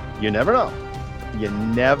could. You never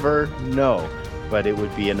know. But it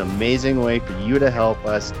would be an amazing way for you to help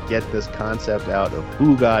us get this concept out of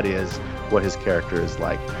who God is, what his character is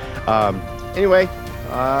like. Anyway,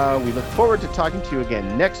 we look forward to talking to you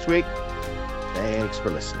again next week. Thanks for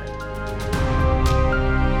listening.